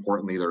most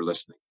importantly, they're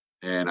listening.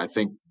 And I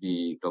think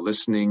the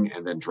listening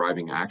and then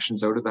driving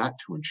actions out of that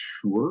to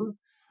ensure,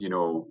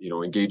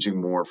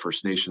 engaging more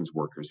First Nations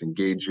workers,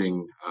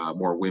 engaging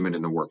more women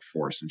in the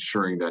workforce,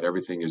 ensuring that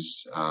everything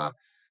is,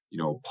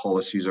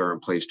 policies are in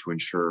place to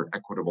ensure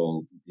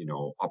equitable,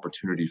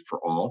 opportunities for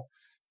all.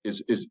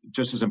 Is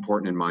just as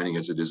important in mining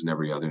as it is in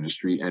every other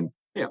industry. And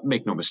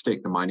make no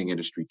mistake, the mining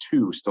industry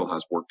too still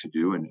has work to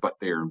do, but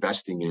they are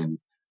investing in,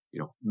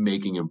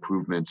 making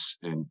improvements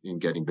and in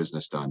getting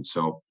business done.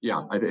 So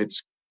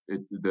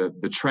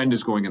the trend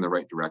is going in the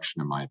right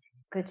direction in my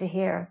opinion. Good to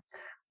hear.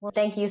 Well,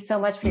 thank you so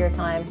much for your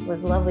time. It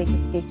was lovely to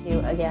speak to you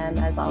again,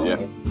 as always.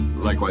 Yeah.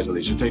 Likewise,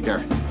 Alicia. Take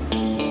care.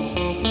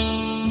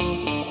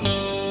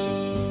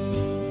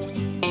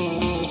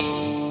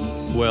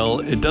 Well,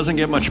 it doesn't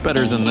get much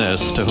better than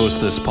this to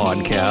host this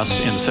podcast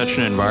in such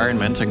an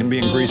environment. I'm going to be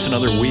in Greece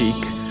another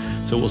week,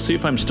 so we'll see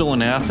if I'm still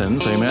in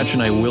Athens. I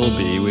imagine I will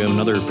be. We have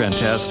another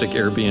fantastic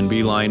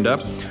Airbnb lined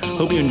up.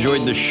 Hope you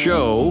enjoyed the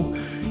show,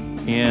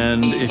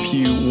 and if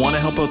you want to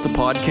help out the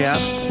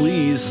podcast,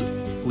 please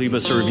leave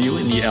us a review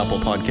in the Apple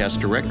Podcast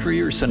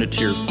directory or send it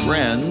to your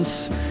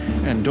friends.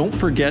 And don't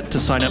forget to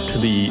sign up to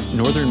the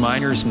Northern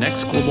Miners'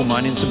 next Global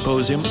Mining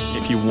Symposium.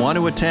 If you want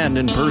to attend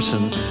in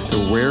person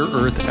the Rare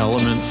Earth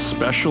Elements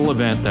special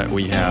event that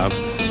we have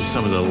with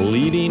some of the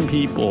leading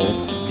people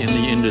in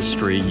the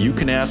industry, you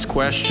can ask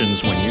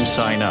questions when you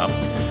sign up.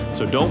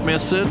 So don't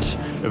miss it.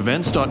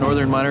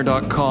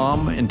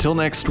 Events.northernminer.com. Until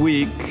next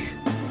week,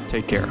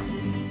 take care.